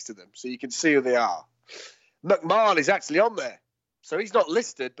numbers next to them so you can see who they are. McMahon is actually on there. So he's not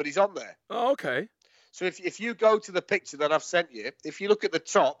listed, but he's on there. Oh, okay. So if you go to the picture that I've sent you, if you look at the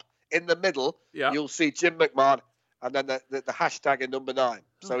top, in the middle, you'll see Jim McMahon. And then the hashtag number 9.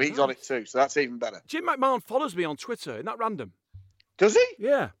 So he's on it too. So that's even better. Jim McMahon follows me on Twitter. Isn't that random? Does he?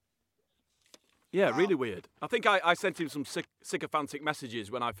 Yeah. Yeah, wow. Really weird. I think I sent him some sycophantic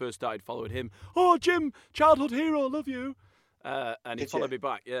messages when I first started following him. Oh, Jim, childhood hero, love you. And he followed me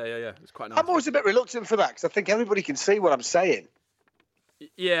back. Yeah. It's quite nice. I'm always a bit reluctant for that because I think everybody can see what I'm saying.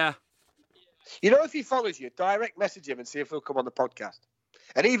 Yeah. You know, if he follows you, direct message him and see if he'll come on the podcast.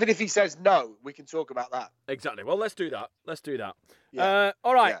 And even if he says no, we can talk about that. Exactly. Well, let's do that. Yeah.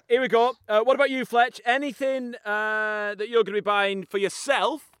 All right, Here we go. What about you, Fletch? Anything that you're going to be buying for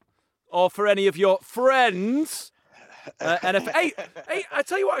yourself or for any of your friends? Hey, I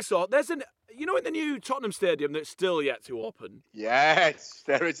tell you what I saw. There's in the new Tottenham Stadium that's still yet to open. Yes,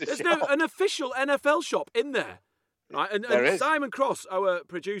 there is There's an official NFL shop in there. Right? And Simon Cross, our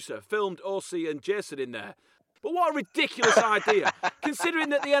producer, filmed Orsi and Jason in there. But what a ridiculous idea, considering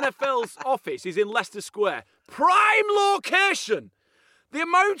that the NFL's office is in Leicester Square. Prime location! The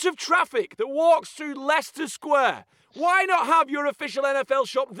amount of traffic that walks through Leicester Square. Why not have your official NFL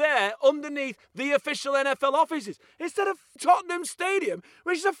shop there underneath the official NFL offices instead of Tottenham Stadium,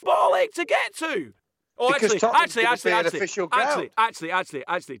 which is a ball ache to get to? Oh, actually,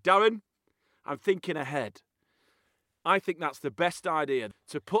 Darren, I'm thinking ahead. I think that's the best idea.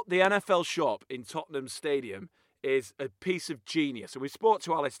 To put the NFL shop in Tottenham Stadium is a piece of genius. And we spoke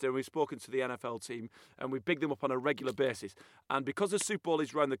to Alistair and we've spoken to the NFL team and we big them up on a regular basis. And because the Super Bowl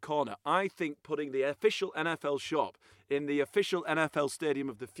is round the corner, I think putting the official NFL shop in the official NFL Stadium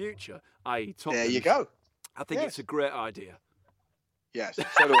of the future, i.e. Tottenham. There you go. I think it's a great idea. Yes,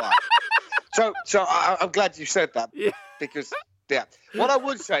 so do I. So I'm glad you said that. Yeah. Because, what I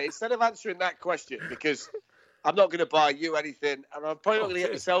would say, instead of answering that question, because I'm not going to buy you anything, and I'm probably not going to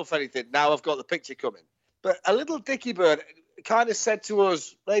get myself anything. Now I've got the picture coming. But a little Dickie Bird kind of said to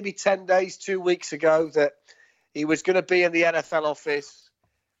us maybe 10 days, 2 weeks ago that he was going to be in the NFL office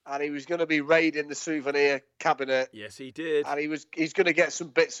and he was going to be raiding the souvenir cabinet. Yes, he did. And he's going to get some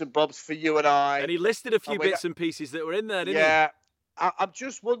bits and bobs for you and I. And he listed a few bits and pieces that were in there, didn't he? Yeah. I'm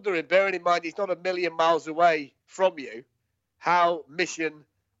just wondering, bearing in mind he's not a million miles away from you, how mission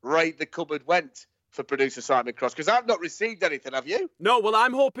Raid the Cupboard went for producer Simon Cross, because I've not received anything, have you? No, well,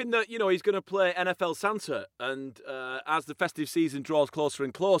 I'm hoping that, he's going to play NFL Santa, and as the festive season draws closer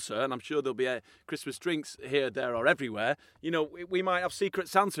and closer, and I'm sure there'll be Christmas drinks here, there, or everywhere, we might have Secret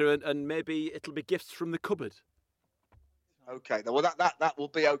Santa, and maybe it'll be gifts from the cupboard. Okay, well, that will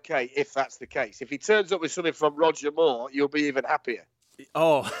be okay if that's the case. If he turns up with something from Roger Moore, you'll be even happier.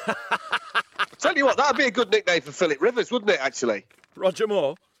 Oh. Tell you what, that'd be a good nickname for Philip Rivers, wouldn't it, actually? Roger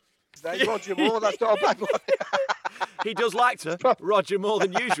Moore? His name, Roger Moore, that's not a bad one. He does like to Roger more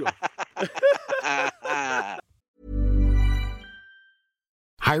than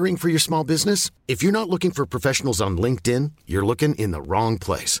Hiring for your small business? If you're not looking for professionals on LinkedIn, you're looking in the wrong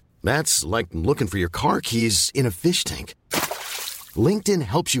place. That's like looking for your car keys in a fish tank. LinkedIn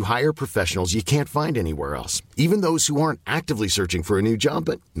helps you hire professionals you can't find anywhere else, even those who aren't actively searching for a new job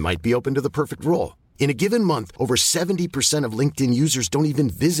but might be open to the perfect role. In a given month, over 70% of LinkedIn users don't even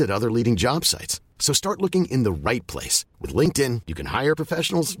visit other leading job sites. So start looking in the right place. With LinkedIn, you can hire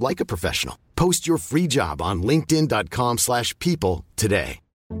professionals like a professional. Post your free job on linkedin.com/people today.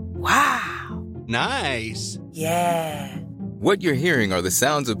 Wow. Nice. Yeah. What you're hearing are the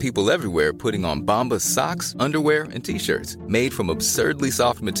sounds of people everywhere putting on Bombas socks, underwear, and T-shirts made from absurdly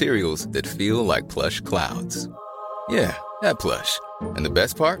soft materials that feel like plush clouds. Yeah, that plush. And the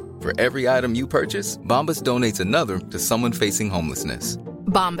best part? For every item you purchase, Bombas donates another to someone facing homelessness.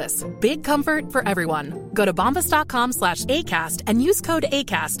 Bombas. Big comfort for everyone. Go to bombas.com/ACAST and use code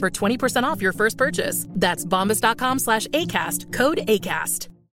ACAST for 20% off your first purchase. That's bombas.com/ACAST. Code ACAST.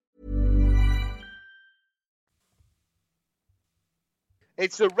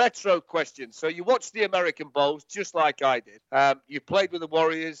 It's a retro question. So you watched the American Bowls just like I did. You played with the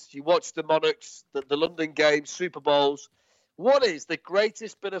Warriors. You watched the Monarchs, the London Games, Super Bowls. What is the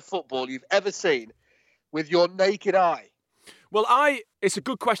greatest bit of football you've ever seen with your naked eye? Well, it's a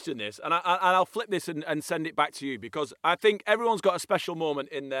good question, this, and I'll flip this and send it back to you, because I think everyone's got a special moment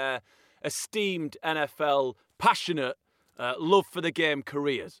in their esteemed NFL, passionate, love for the game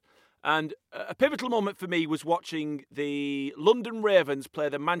careers. And a pivotal moment for me was watching the London Ravens play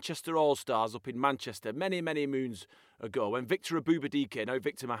the Manchester All-Stars up in Manchester many, many moons ago, when Victor Abubadike, now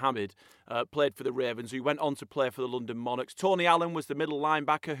Victor Mohammed, played for the Ravens, who went on to play for the London Monarchs. Tony Allen was the middle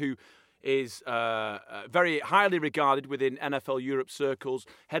linebacker, who is very highly regarded within NFL Europe circles,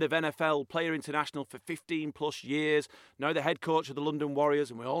 head of NFL Player International for 15 plus years, now the head coach of the London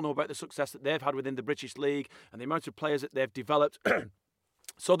Warriors, and we all know about the success that they've had within the British League and the amount of players that they've developed.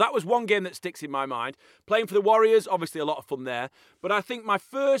 So that was one game that sticks in my mind. Playing for the Warriors, obviously a lot of fun there. But I think my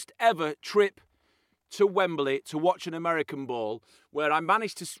first ever trip to Wembley to watch an American Bowl, where I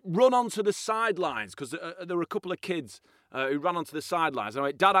managed to run onto the sidelines, because there were a couple of kids who ran onto the sidelines. And I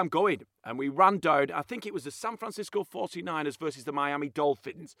went, Dad, I'm going. And we ran down, I think it was the San Francisco 49ers versus the Miami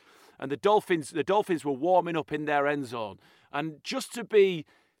Dolphins. And the Dolphins were warming up in their end zone. And just to be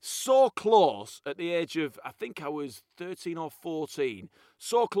so close at the age of, I think I was 13 or 14,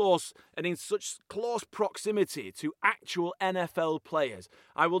 so close and in such close proximity to actual NFL players,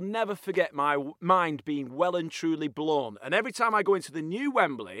 I will never forget my mind being well and truly blown. And every time I go into the new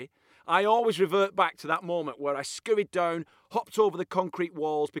Wembley, I always revert back to that moment where I scurried down, hopped over the concrete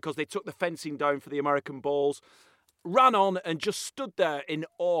walls because they took the fencing down for the American Bowls, ran on and just stood there in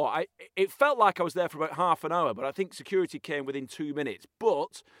awe. It felt like I was there for about half an hour, but I think security came within 2 minutes.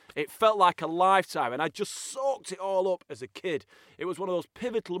 But it felt like a lifetime, and I just soaked it all up as a kid. It was one of those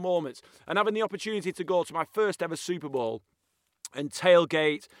pivotal moments. And having the opportunity to go to my first ever Super Bowl and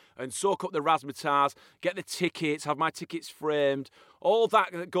tailgate and soak up the razzmatazz, get the tickets, have my tickets framed, all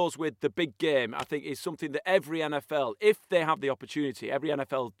that goes with the big game, I think is something that every NFL, if they have the opportunity, every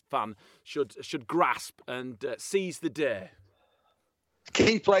NFL fan should grasp and seize the day.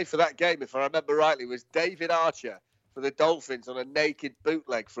 Key play for that game, if I remember rightly, was David Archer for the Dolphins on a naked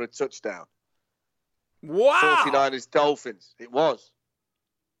bootleg for a touchdown. Wow! 49ers Dolphins. It was.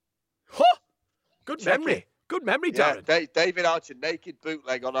 Huh! Good memory. Good memory, Darren. Yeah, David Archer, naked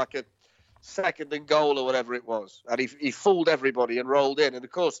bootleg on like a second and goal or whatever it was. And he fooled everybody and rolled in. And,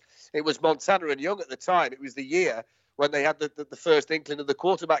 of course, it was Montana and Young at the time. It was the year when they had the first inkling of the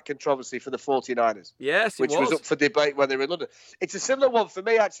quarterback controversy for the 49ers. Yes, it which was up for debate when they were in London. It's a similar one for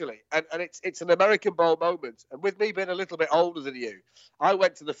me, actually. And it's an American Bowl moment. And with me being a little bit older than you, I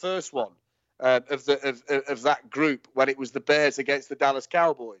went to the first one of that group when it was the Bears against the Dallas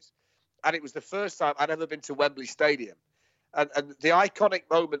Cowboys. And it was the first time I'd ever been to Wembley Stadium. And the iconic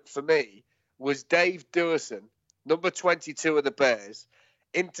moment for me was Dave Dewison, number 22 of the Bears,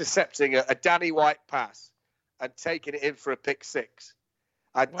 intercepting a Danny White pass and taking it in for a pick six.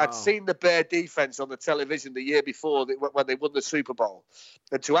 I'd seen the Bear defense on the television the year before when they won the Super Bowl.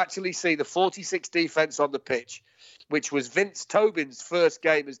 And to actually see the 46 defense on the pitch, which was Vince Tobin's first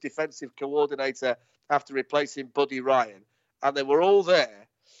game as defensive coordinator after replacing Buddy Ryan, and they were all there,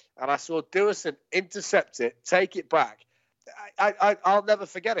 and I saw Dewison intercept it, take it back. I'll never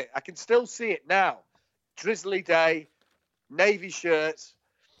forget it. I can still see it now. Drizzly day, navy shirts,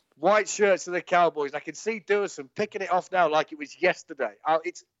 white shirts of the Cowboys. I can see Dewison picking it off now like it was yesterday.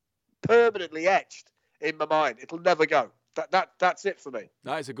 It's permanently etched in my mind. It'll never go. That's it for me.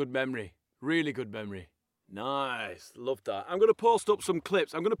 That is a good memory. Really good memory. Nice. Love that. I'm going to post up some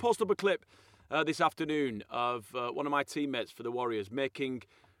clips. I'm going to post up a clip this afternoon of one of my teammates for the Warriors making...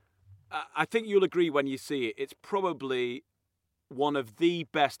 I think you'll agree when you see it. It's probably one of the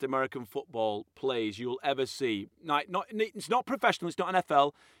best American football plays you'll ever see. It's not professional. It's not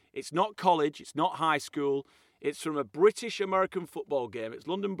NFL. It's not college. It's not high school. It's from a British American football game. It's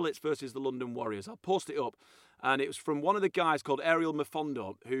London Blitz versus the London Warriors. I'll post it up. And it was from one of the guys called Ariel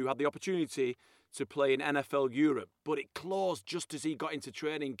Mafondo, who had the opportunity to play in NFL Europe. But it closed just as he got into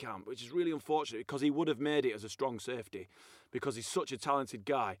training camp, which is really unfortunate because he would have made it as a strong safety because he's such a talented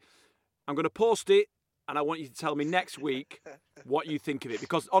guy. I'm going to post it, and I want you to tell me next week what you think of it.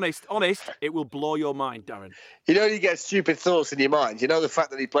 Because, honest, it will blow your mind, Darren. You know, you get stupid thoughts in your mind. You know the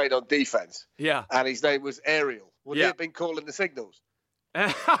fact that he played on defence? Yeah. And his name was Ariel. Would he have been calling the signals?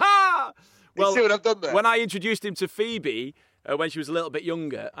 Well, you see what I've done there? When I introduced him to Phoebe, when she was a little bit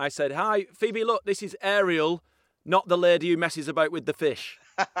younger, I said, "Hi, Phoebe, look, this is Ariel, not the lady who messes about with the fish."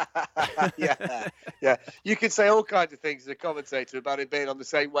 yeah. You could say all kinds of things as a commentator about him being on the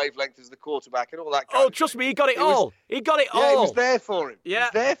same wavelength as the quarterback and all that kind of trust thing. me, he got it all. He got it all. Yeah, it was there for him. Yeah.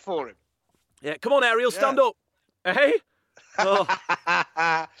 It was there for him. Yeah, come on, Ariel, stand up. Hey?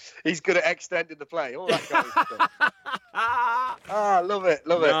 Oh. He's good at extending the play, all that kind of stuff. Love it.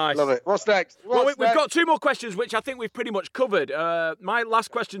 Nice. Love it. What's next? We've got two more questions, which I think we've pretty much covered. My last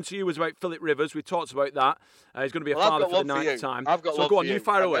question to you was about Philip Rivers. We talked about that. He's going to be a father for the ninth time. I've got so one go on, for you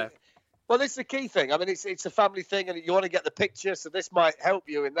fire away. Well, this is the key thing. I mean, it's a family thing, and you want to get the picture, so this might help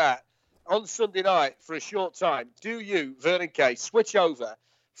you in that. On Sunday night, for a short time, do you, Vern and Kay, switch over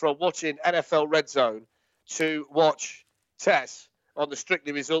from watching NFL Red Zone to watch Tess on the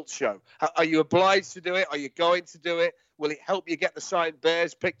Strictly Results show? Are you obliged to do it? Are you going to do it? Will it help you get the signed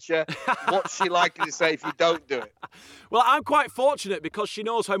Bears picture? What's she likely to say if you don't do it? Well, I'm quite fortunate because she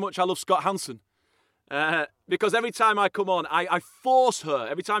knows how much I love Scott Hansen. Because every time I come on, I force her.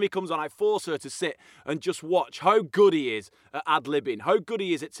 Every time he comes on, I force her to sit and just watch how good he is at ad-libbing, how good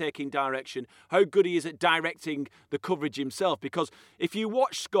he is at taking direction, how good he is at directing the coverage himself. Because if you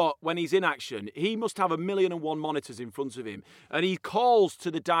watch Scott when he's in action, he must have 1,000,001 monitors in front of him. And he calls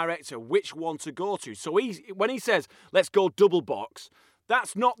to the director which one to go to. So when he says, let's go double box,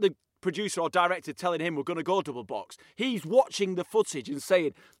 that's not the producer or director telling him we're going to go double box. He's watching the footage and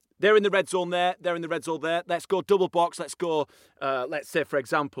saying, they're in the red zone there, they're in the red zone there, let's go double box, let's go, let's say, for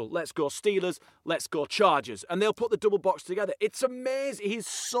example, let's go Steelers, let's go Chargers. And they'll put the double box together. It's amazing. He's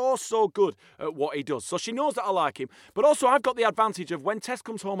so good at what he does. So she knows that I like him. But also, I've got the advantage of when Tess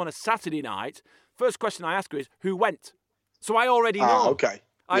comes home on a Saturday night, first question I ask her is, who went? So I already know. Okay.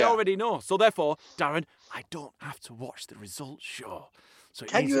 I already know. So therefore, Darren, I don't have to watch the results show. So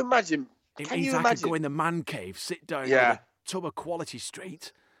Can you imagine? I could go in the man cave, sit down with a tub of Quality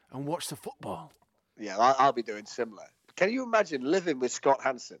Street and watch the football. Yeah, I'll be doing similar. Can you imagine living with Scott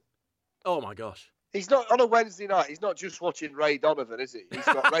Hansen? Oh, my gosh. He's not, on a Wednesday night, he's not just watching Ray Donovan, is he? He's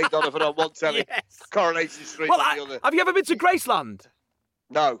got Ray Donovan on one telly, Coronation Street on the other. Have you ever been to Graceland?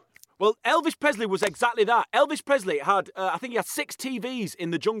 No. Well, Elvis Presley was exactly that. Elvis Presley had, I think he had 6 TVs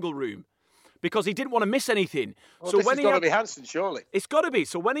in the jungle room because he didn't want to miss anything. Well, so this when has got to be Hansen, surely. It's got to be.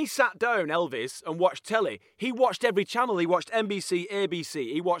 So when he sat down, Elvis, and watched telly, he watched every channel. He watched NBC,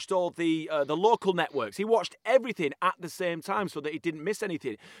 ABC. He watched all the local networks. He watched everything at the same time so that he didn't miss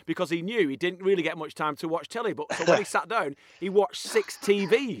anything because he knew he didn't really get much time to watch telly. But so when he sat down, he watched 6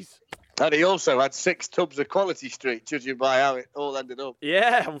 TVs. And he also had 6 tubs of Quality Street, judging by how it all ended up.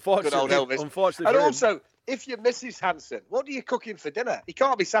 Yeah, unfortunately. Good old Elvis. Unfortunately and for him. also, if you're Mrs. Hansen, what do you cook him for dinner? He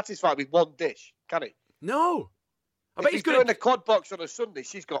can't be satisfied with one dish, can he? No. I bet he's doing a quad box on a Sunday.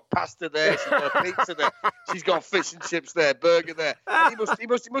 She's got pasta there. She's got a pizza there. She's got fish and chips there, burger there. And he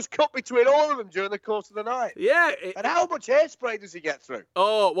must cut between all of them during the course of the night. Yeah. And how much hairspray does he get through?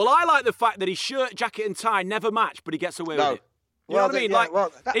 Oh, well, I like the fact that his shirt, jacket and tie never match, but he gets away with it. You know what I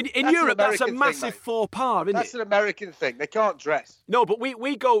mean? In Europe, that's a massive faux pas, isn't it? That's an American thing. They can't dress. No, but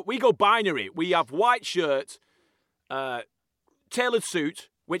we go binary. We have white shirt, tailored suit,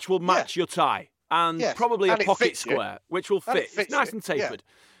 which will match your tie, and probably a pocket square, which will fit. It's nice and tapered.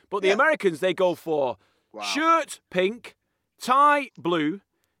 Yeah. But the Americans, they go for shirt pink, tie blue,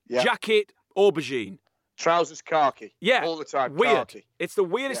 jacket aubergine. Trousers khaki. Yeah. All the time. Weird. Khaki. It's the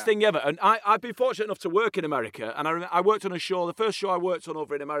weirdest thing ever. And I've been fortunate enough to work in America. And I worked on a show. The first show I worked on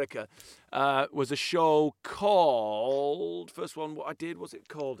over in America was a show called... First one, what I did, what's it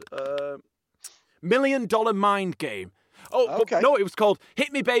called? $1 Million Mind Game. Oh, Okay. but no, it was called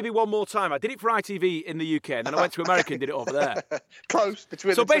Hit Me Baby One More Time. I did it for ITV in the UK, and then I went to America and did it over there. Close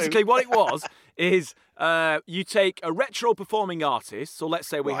between So the two. basically what it was is you take a retro performing artist, so let's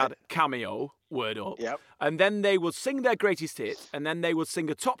say we had Cameo, Word Up, and then they would sing their greatest hits, and then they would sing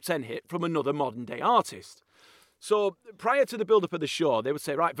a top 10 hit from another modern day artist. So prior to the build-up of the show, they would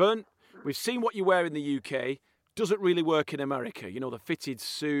say, right, Vern, we've seen what you wear in the UK. Doesn't really work in America. You know, the fitted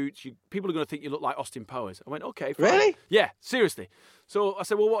suits. People are going to think you look like Austin Powers. I went, okay, fine. Really? Yeah, seriously. So I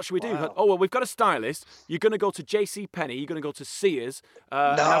said, well, what should we do? Wow. Oh, well, we've got a stylist. You're going to go to JCPenney. You're going to go to Sears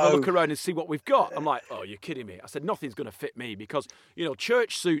and have a look around and see what we've got. I'm like, oh, you're kidding me. I said, nothing's going to fit me because, you know,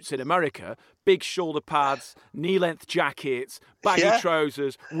 church suits in America, big shoulder pads, knee-length jackets, baggy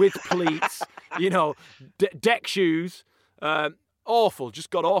trousers with pleats, you know, deck shoes. Awful, just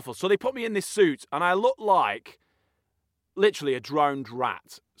got awful. So they put me in this suit and I looked like literally a drowned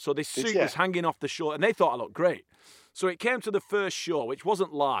rat. So this suit was hanging off the shore and they thought I looked great. So it came to the first show, which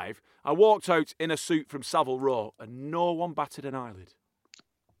wasn't live. I walked out in a suit from Savile Row and no one batted an eyelid.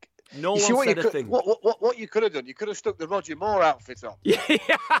 No one said a thing. What you could have done, you could have stuck the Roger Moore outfit on. Yeah.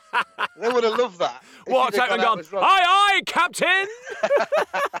 They would have loved that. Walked out and gone, aye, Captain!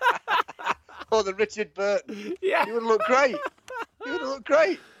 Or the Richard Burton. Yeah. You would look great. You would look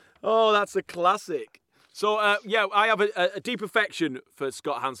great. Oh, that's a classic. So, I have a deep affection for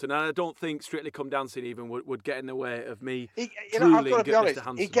Scott Hansen, and I don't think Strictly Come Dancing even would get in the way of me I've got to be honest, Mr.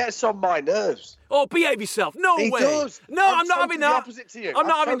 Hansen. he gets on my nerves. Oh, behave yourself. No way. He does. No, I'm not having that. The opposite to you. I'm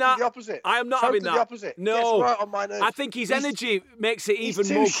not having that. The opposite. I am not having that. The opposite. No. Gets right on my nerves. I think his energy makes it even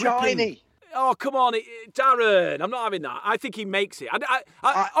too more shiny. gripping. Oh, come on, Darren. I'm not having that. I think he makes it. All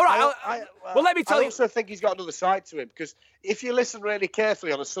right. Well, let me tell you. I also think he's got another side to him because if you listen really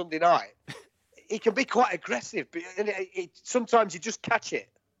carefully on a Sunday night, he can be quite aggressive. But sometimes you just catch it.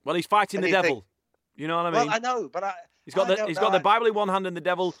 Well, he's fighting the devil. You know what I mean? Well, I know, but he's got the Bible in one hand and the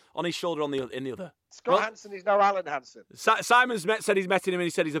devil on his shoulder in the other. Scott Hansen is no Alan Hansen. Simon's said he's met him and he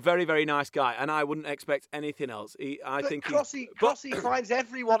said he's a very, very nice guy, and I wouldn't expect anything else. Crossy finds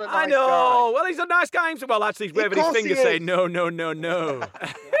everyone a nice guy. I know. Well, he's a nice guy himself. Well, actually, he's waving his finger saying no.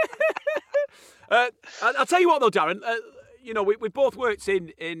 I'll tell you what, though, Darren. You know, we both worked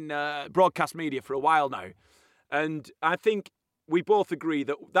in broadcast media for a while now, and I think we both agree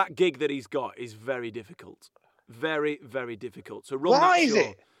that gig that he's got is very difficult. Very, very difficult. So run Why that show. is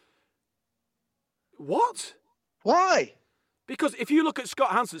it? What? Why? Because if you look at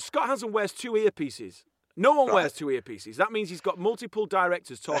Scott Hansen wears 2 earpieces. No one wears 2 earpieces. That means he's got multiple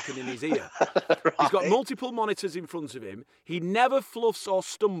directors talking in his ear. Right. He's got multiple monitors in front of him. He never fluffs or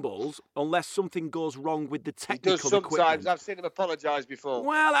stumbles unless something goes wrong with the technical equipment. He does sometimes. Equipment. I've seen him apologise before.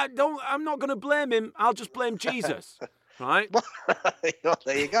 Well, I'm not going to blame him. I'll just blame Jesus. Right?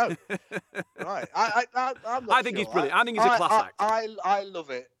 There you go. Right. I think he's brilliant. I think he's a class act. I love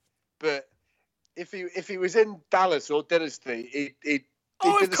it, but if he was in Dallas or Dynasty, he'd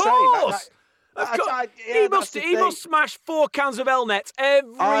do the same. Of course. He must smash 4 cans of L-Net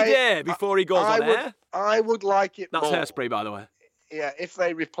every day before he goes on air. I would like it That's more. Hairspray, by the way. Yeah, if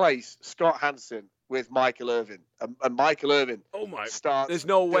they replace Scott Hansen with Michael Irvin, and Michael Irvin starts. There's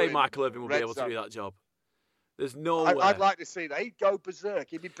no way Michael Irvin will be able to do that job. There's no way. I'd like to see that. He'd go berserk.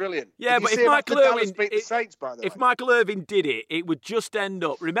 He'd be brilliant. Yeah, but if Michael Irvin did it, it would just end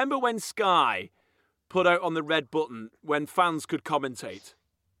up. Remember when Sky put out on the red button when fans could commentate?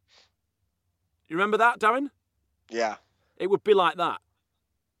 You remember that, Darren? Yeah. It would be like that.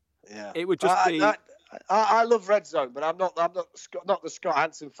 Yeah. It would just be. I love Red Zone, but I'm not the Scott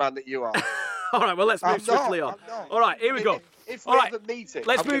Hansen fan that you are. All right, well, let's move swiftly on. All right, here we go. If we have a meeting,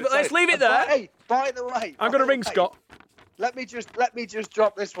 let's leave it there. Hey, by the way, I'm going to ring Scott. Let me just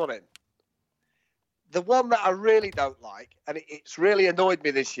drop this one in. The one that I really don't like, and it's really annoyed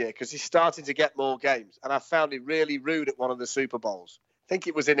me this year because he's starting to get more games, and I found it really rude at one of the Super Bowls. I think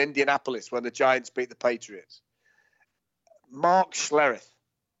it was in Indianapolis when the Giants beat the Patriots. Mark Schlereth.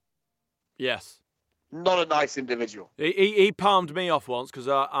 Yes. Not a nice individual. He palmed me off once because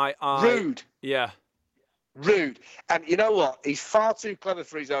I... Rude. Yeah. Rude. And you know what? He's far too clever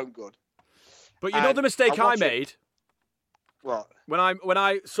for his own good. But you know the mistake I made? What? When I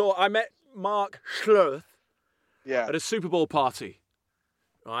met Mark Schlereth at a Super Bowl party.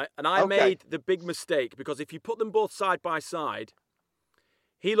 Right? And I made the big mistake because if you put them both side by side,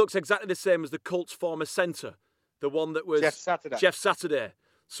 he looks exactly the same as the Colts' former centre, the one that was Jeff Saturday.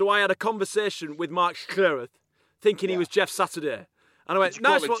 So I had a conversation with Mark Schlereth, thinking he was Jeff Saturday, and I went,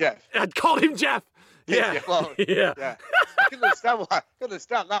 "Nice one." Jeff? I'd called him Jeff. Yeah, yeah. I can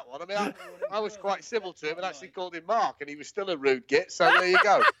understand that one. I mean, I was quite civil to him and actually called him Mark, and he was still a rude git. So there you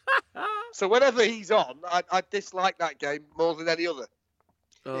go. So whenever he's on, I dislike that game more than any other.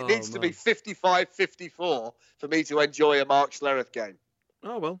 It needs to be 55-54 for me to enjoy a Mark Schlereth game.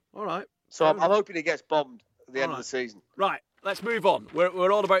 Oh, well, all right. So I'm hoping he gets bombed at the end of the season. Right, let's move on.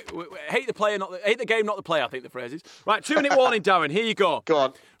 We're all about hate the player, hate the game, not the player. I think the phrase is right. 2-minute warning, Darren. Here you go. Go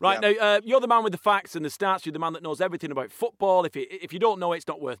on. Right now, you're the man with the facts and the stats. You're the man that knows everything about football. If you don't know it, it's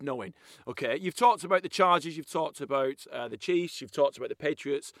not worth knowing. Okay, you've talked about the Chargers. You've talked about the Chiefs. You've talked about the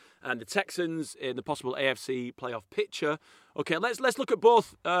Patriots and the Texans in the possible AFC playoff picture. Okay, let's look at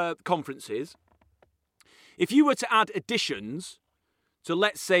both conferences. If you were to add additions to,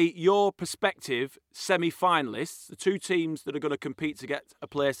 let's say, your prospective semi-finalists, the two teams that are going to compete to get a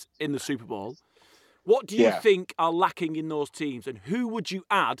place in the Super Bowl, what do you think are lacking in those teams, and who would you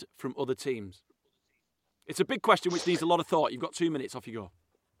add from other teams? It's a big question which needs a lot of thought. You've got 2 minutes. Off you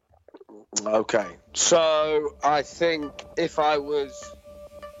go. Okay. So I think if I was...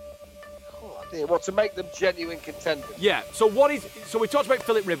 to make them genuine contenders. Yeah, so we talked about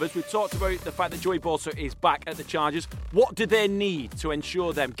Phillip Rivers, we've talked about the fact that Joey Bosa is back at the Chargers. What do they need to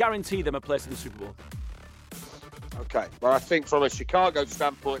guarantee them a place in the Super Bowl? Okay, well, I think from a Chicago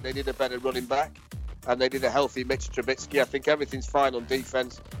standpoint, they need a better running back, and they need a healthy Mitch Trubisky. I think everything's fine on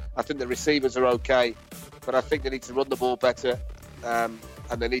defense. I think the receivers are okay, but I think they need to run the ball better, and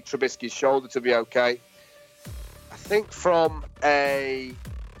they need Trubisky's shoulder to be okay. I think from a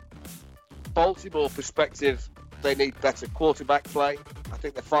Baltimore perspective, they need better quarterback play. I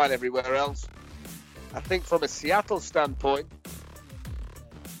think they're fine everywhere else. I think from a Seattle standpoint,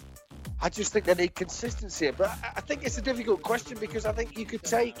 I just think they need consistency. But I think it's a difficult question because I think you could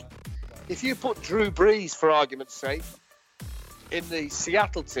take, if you put Drew Brees, for argument's sake, in the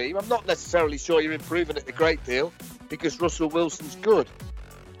Seattle team, I'm not necessarily sure you're improving it a great deal because Russell Wilson's good.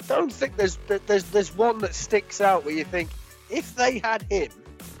 I don't think there's one that sticks out where you think, if they had him,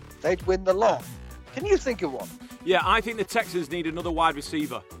 they'd win the lot. Can you think of one? Yeah, I think the Texans need another wide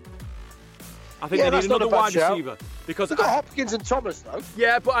receiver. I think they need another wide receiver. Because they've got Hopkins and Thomas, though.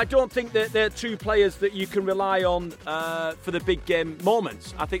 Yeah, but I don't think that they're two players that you can rely on for the big game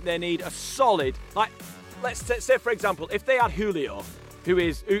moments. I think they need a solid... let's say, for example, if they had Julio,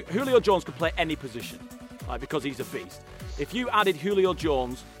 Julio Jones could play any position, because he's a beast. If you added Julio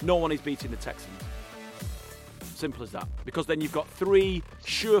Jones, no one is beating the Texans. Simple as that. Because then you've got three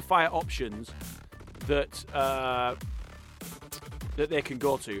surefire options that they can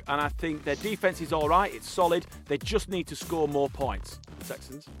go to. And I think their defense is all right. It's solid. They just need to score more points, the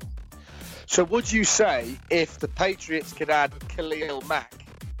Texans. So would you say if the Patriots could add Khalil Mack,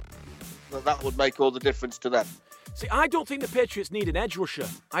 that would make all the difference to them? See, I don't think the Patriots need an edge rusher.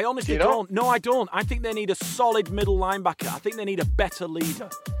 I honestly don't. No, I don't. I think they need a solid middle linebacker. I think they need a better leader.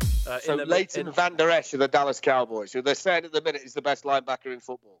 So Leighton Van Der Esch of the Dallas Cowboys, who they're saying at the minute is the best linebacker in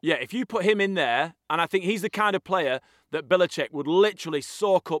football. Yeah, if you put him in there, and I think he's the kind of player that Belichick would literally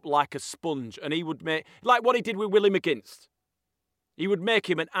soak up like a sponge, and he would make, like what he did with Willie McGinst, he would make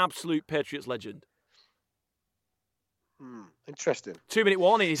him an absolute Patriots legend. Interesting. 2 minute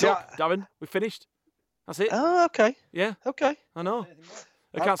warning, he's up, Darren. We're finished. That's it. Oh, okay. Yeah. Okay. I know.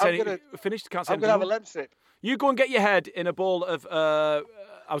 I can't say anything. We're finished. Can't say I'm going to have a lem sip. You go and get your head in a bowl of,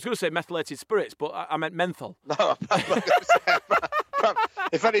 I was going to say methylated spirits, but I meant menthol. No, I'm not going to say.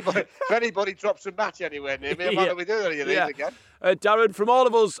 If anybody drops a match anywhere near me, I'm not going to be doing any of these again. Darren, from all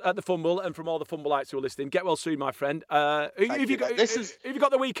of us at the Fumble and from all the Fumbleites who are listening, get well soon, my friend. Who have you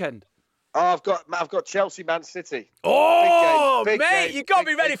got the weekend? Oh, I've got Chelsea, Man City. Oh, big game, you got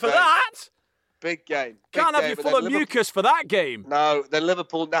me ready for that. Big game. Can't have you full of mucus for that game. No, then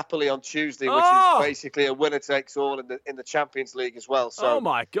Liverpool-Napoli on Tuesday, which is basically a winner-takes-all in the Champions League as well. So, oh,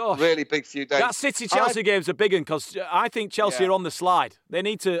 my gosh. Really big few days. That City-Chelsea game's a big one because I think Chelsea are on the slide. They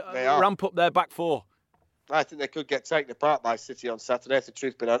need to ramp up their back four. I think they could get taken apart by City on Saturday, if the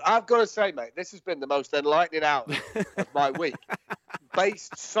truth be known. I've got to say, mate, this has been the most enlightening hour of my week,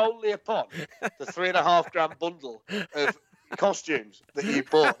 based solely upon the 3.5 grand bundle of costumes that you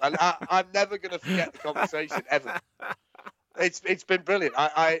bought, and I'm never going to forget the conversation ever. It's been brilliant.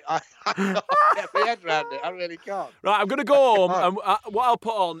 I can't get my head around it. I really can't. Right, I'm going to go home, and what I'll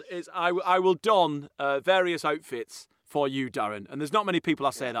put on is I will don various outfits for you, Darren. And there's not many people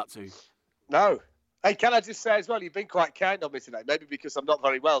I say that to. No. Hey, can I just say as well, you've been quite kind on me today, maybe because I'm not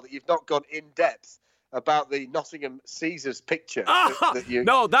very well, that you've not gone in depth about the Nottingham Caesars picture.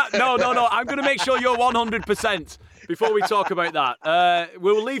 No. I'm going to make sure you're 100% before we talk about that.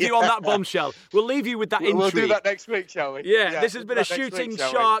 We'll leave you on that bombshell. We'll leave you with that intrigue. We'll do that next week, shall we? Yeah, this has been a Shooting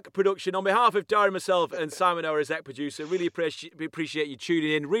Shark production. On behalf of Darren, myself, and Simon, our exec producer, really appreciate you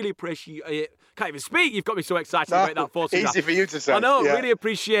tuning in. Really appreciate. Can't even speak. You've got me so excited about that photograph. Easy for you to say. I know. Yeah. Really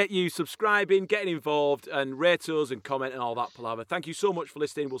appreciate you subscribing, getting involved, and rate us and comment and all that palaver. Thank you so much for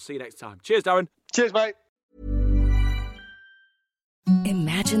listening. We'll see you next time. Cheers, Darren. Cheers, mate.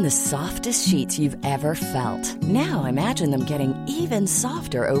 Imagine the softest sheets you've ever felt. Now imagine them getting even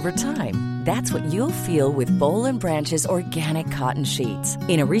softer over time. That's what you'll feel with Boll & Branch's organic cotton sheets.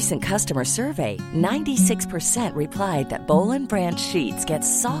 In a recent customer survey, 96% replied that Boll & Branch sheets get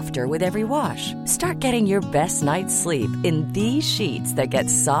softer with every wash. Start getting your best night's sleep in these sheets that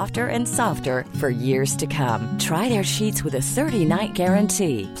get softer and softer for years to come. Try their sheets with a 30-night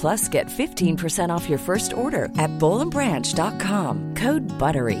guarantee. Plus, get 15% off your first order at bollandbranch.com. Code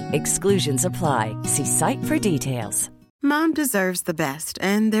BUTTERY. Exclusions apply. See site for details. Mom deserves the best,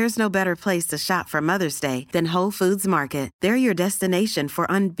 and there's no better place to shop for Mother's Day than Whole Foods Market. They're your destination for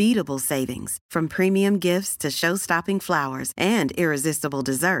unbeatable savings, from premium gifts to show-stopping flowers and irresistible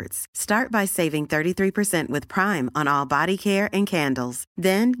desserts. Start by saving 33% with Prime on all body care and candles.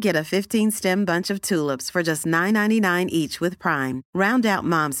 Then get a 15-stem bunch of tulips for just $9.99 each with Prime. Round out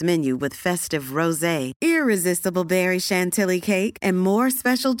Mom's menu with festive rosé, irresistible berry chantilly cake, and more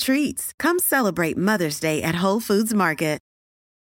special treats. Come celebrate Mother's Day at Whole Foods Market.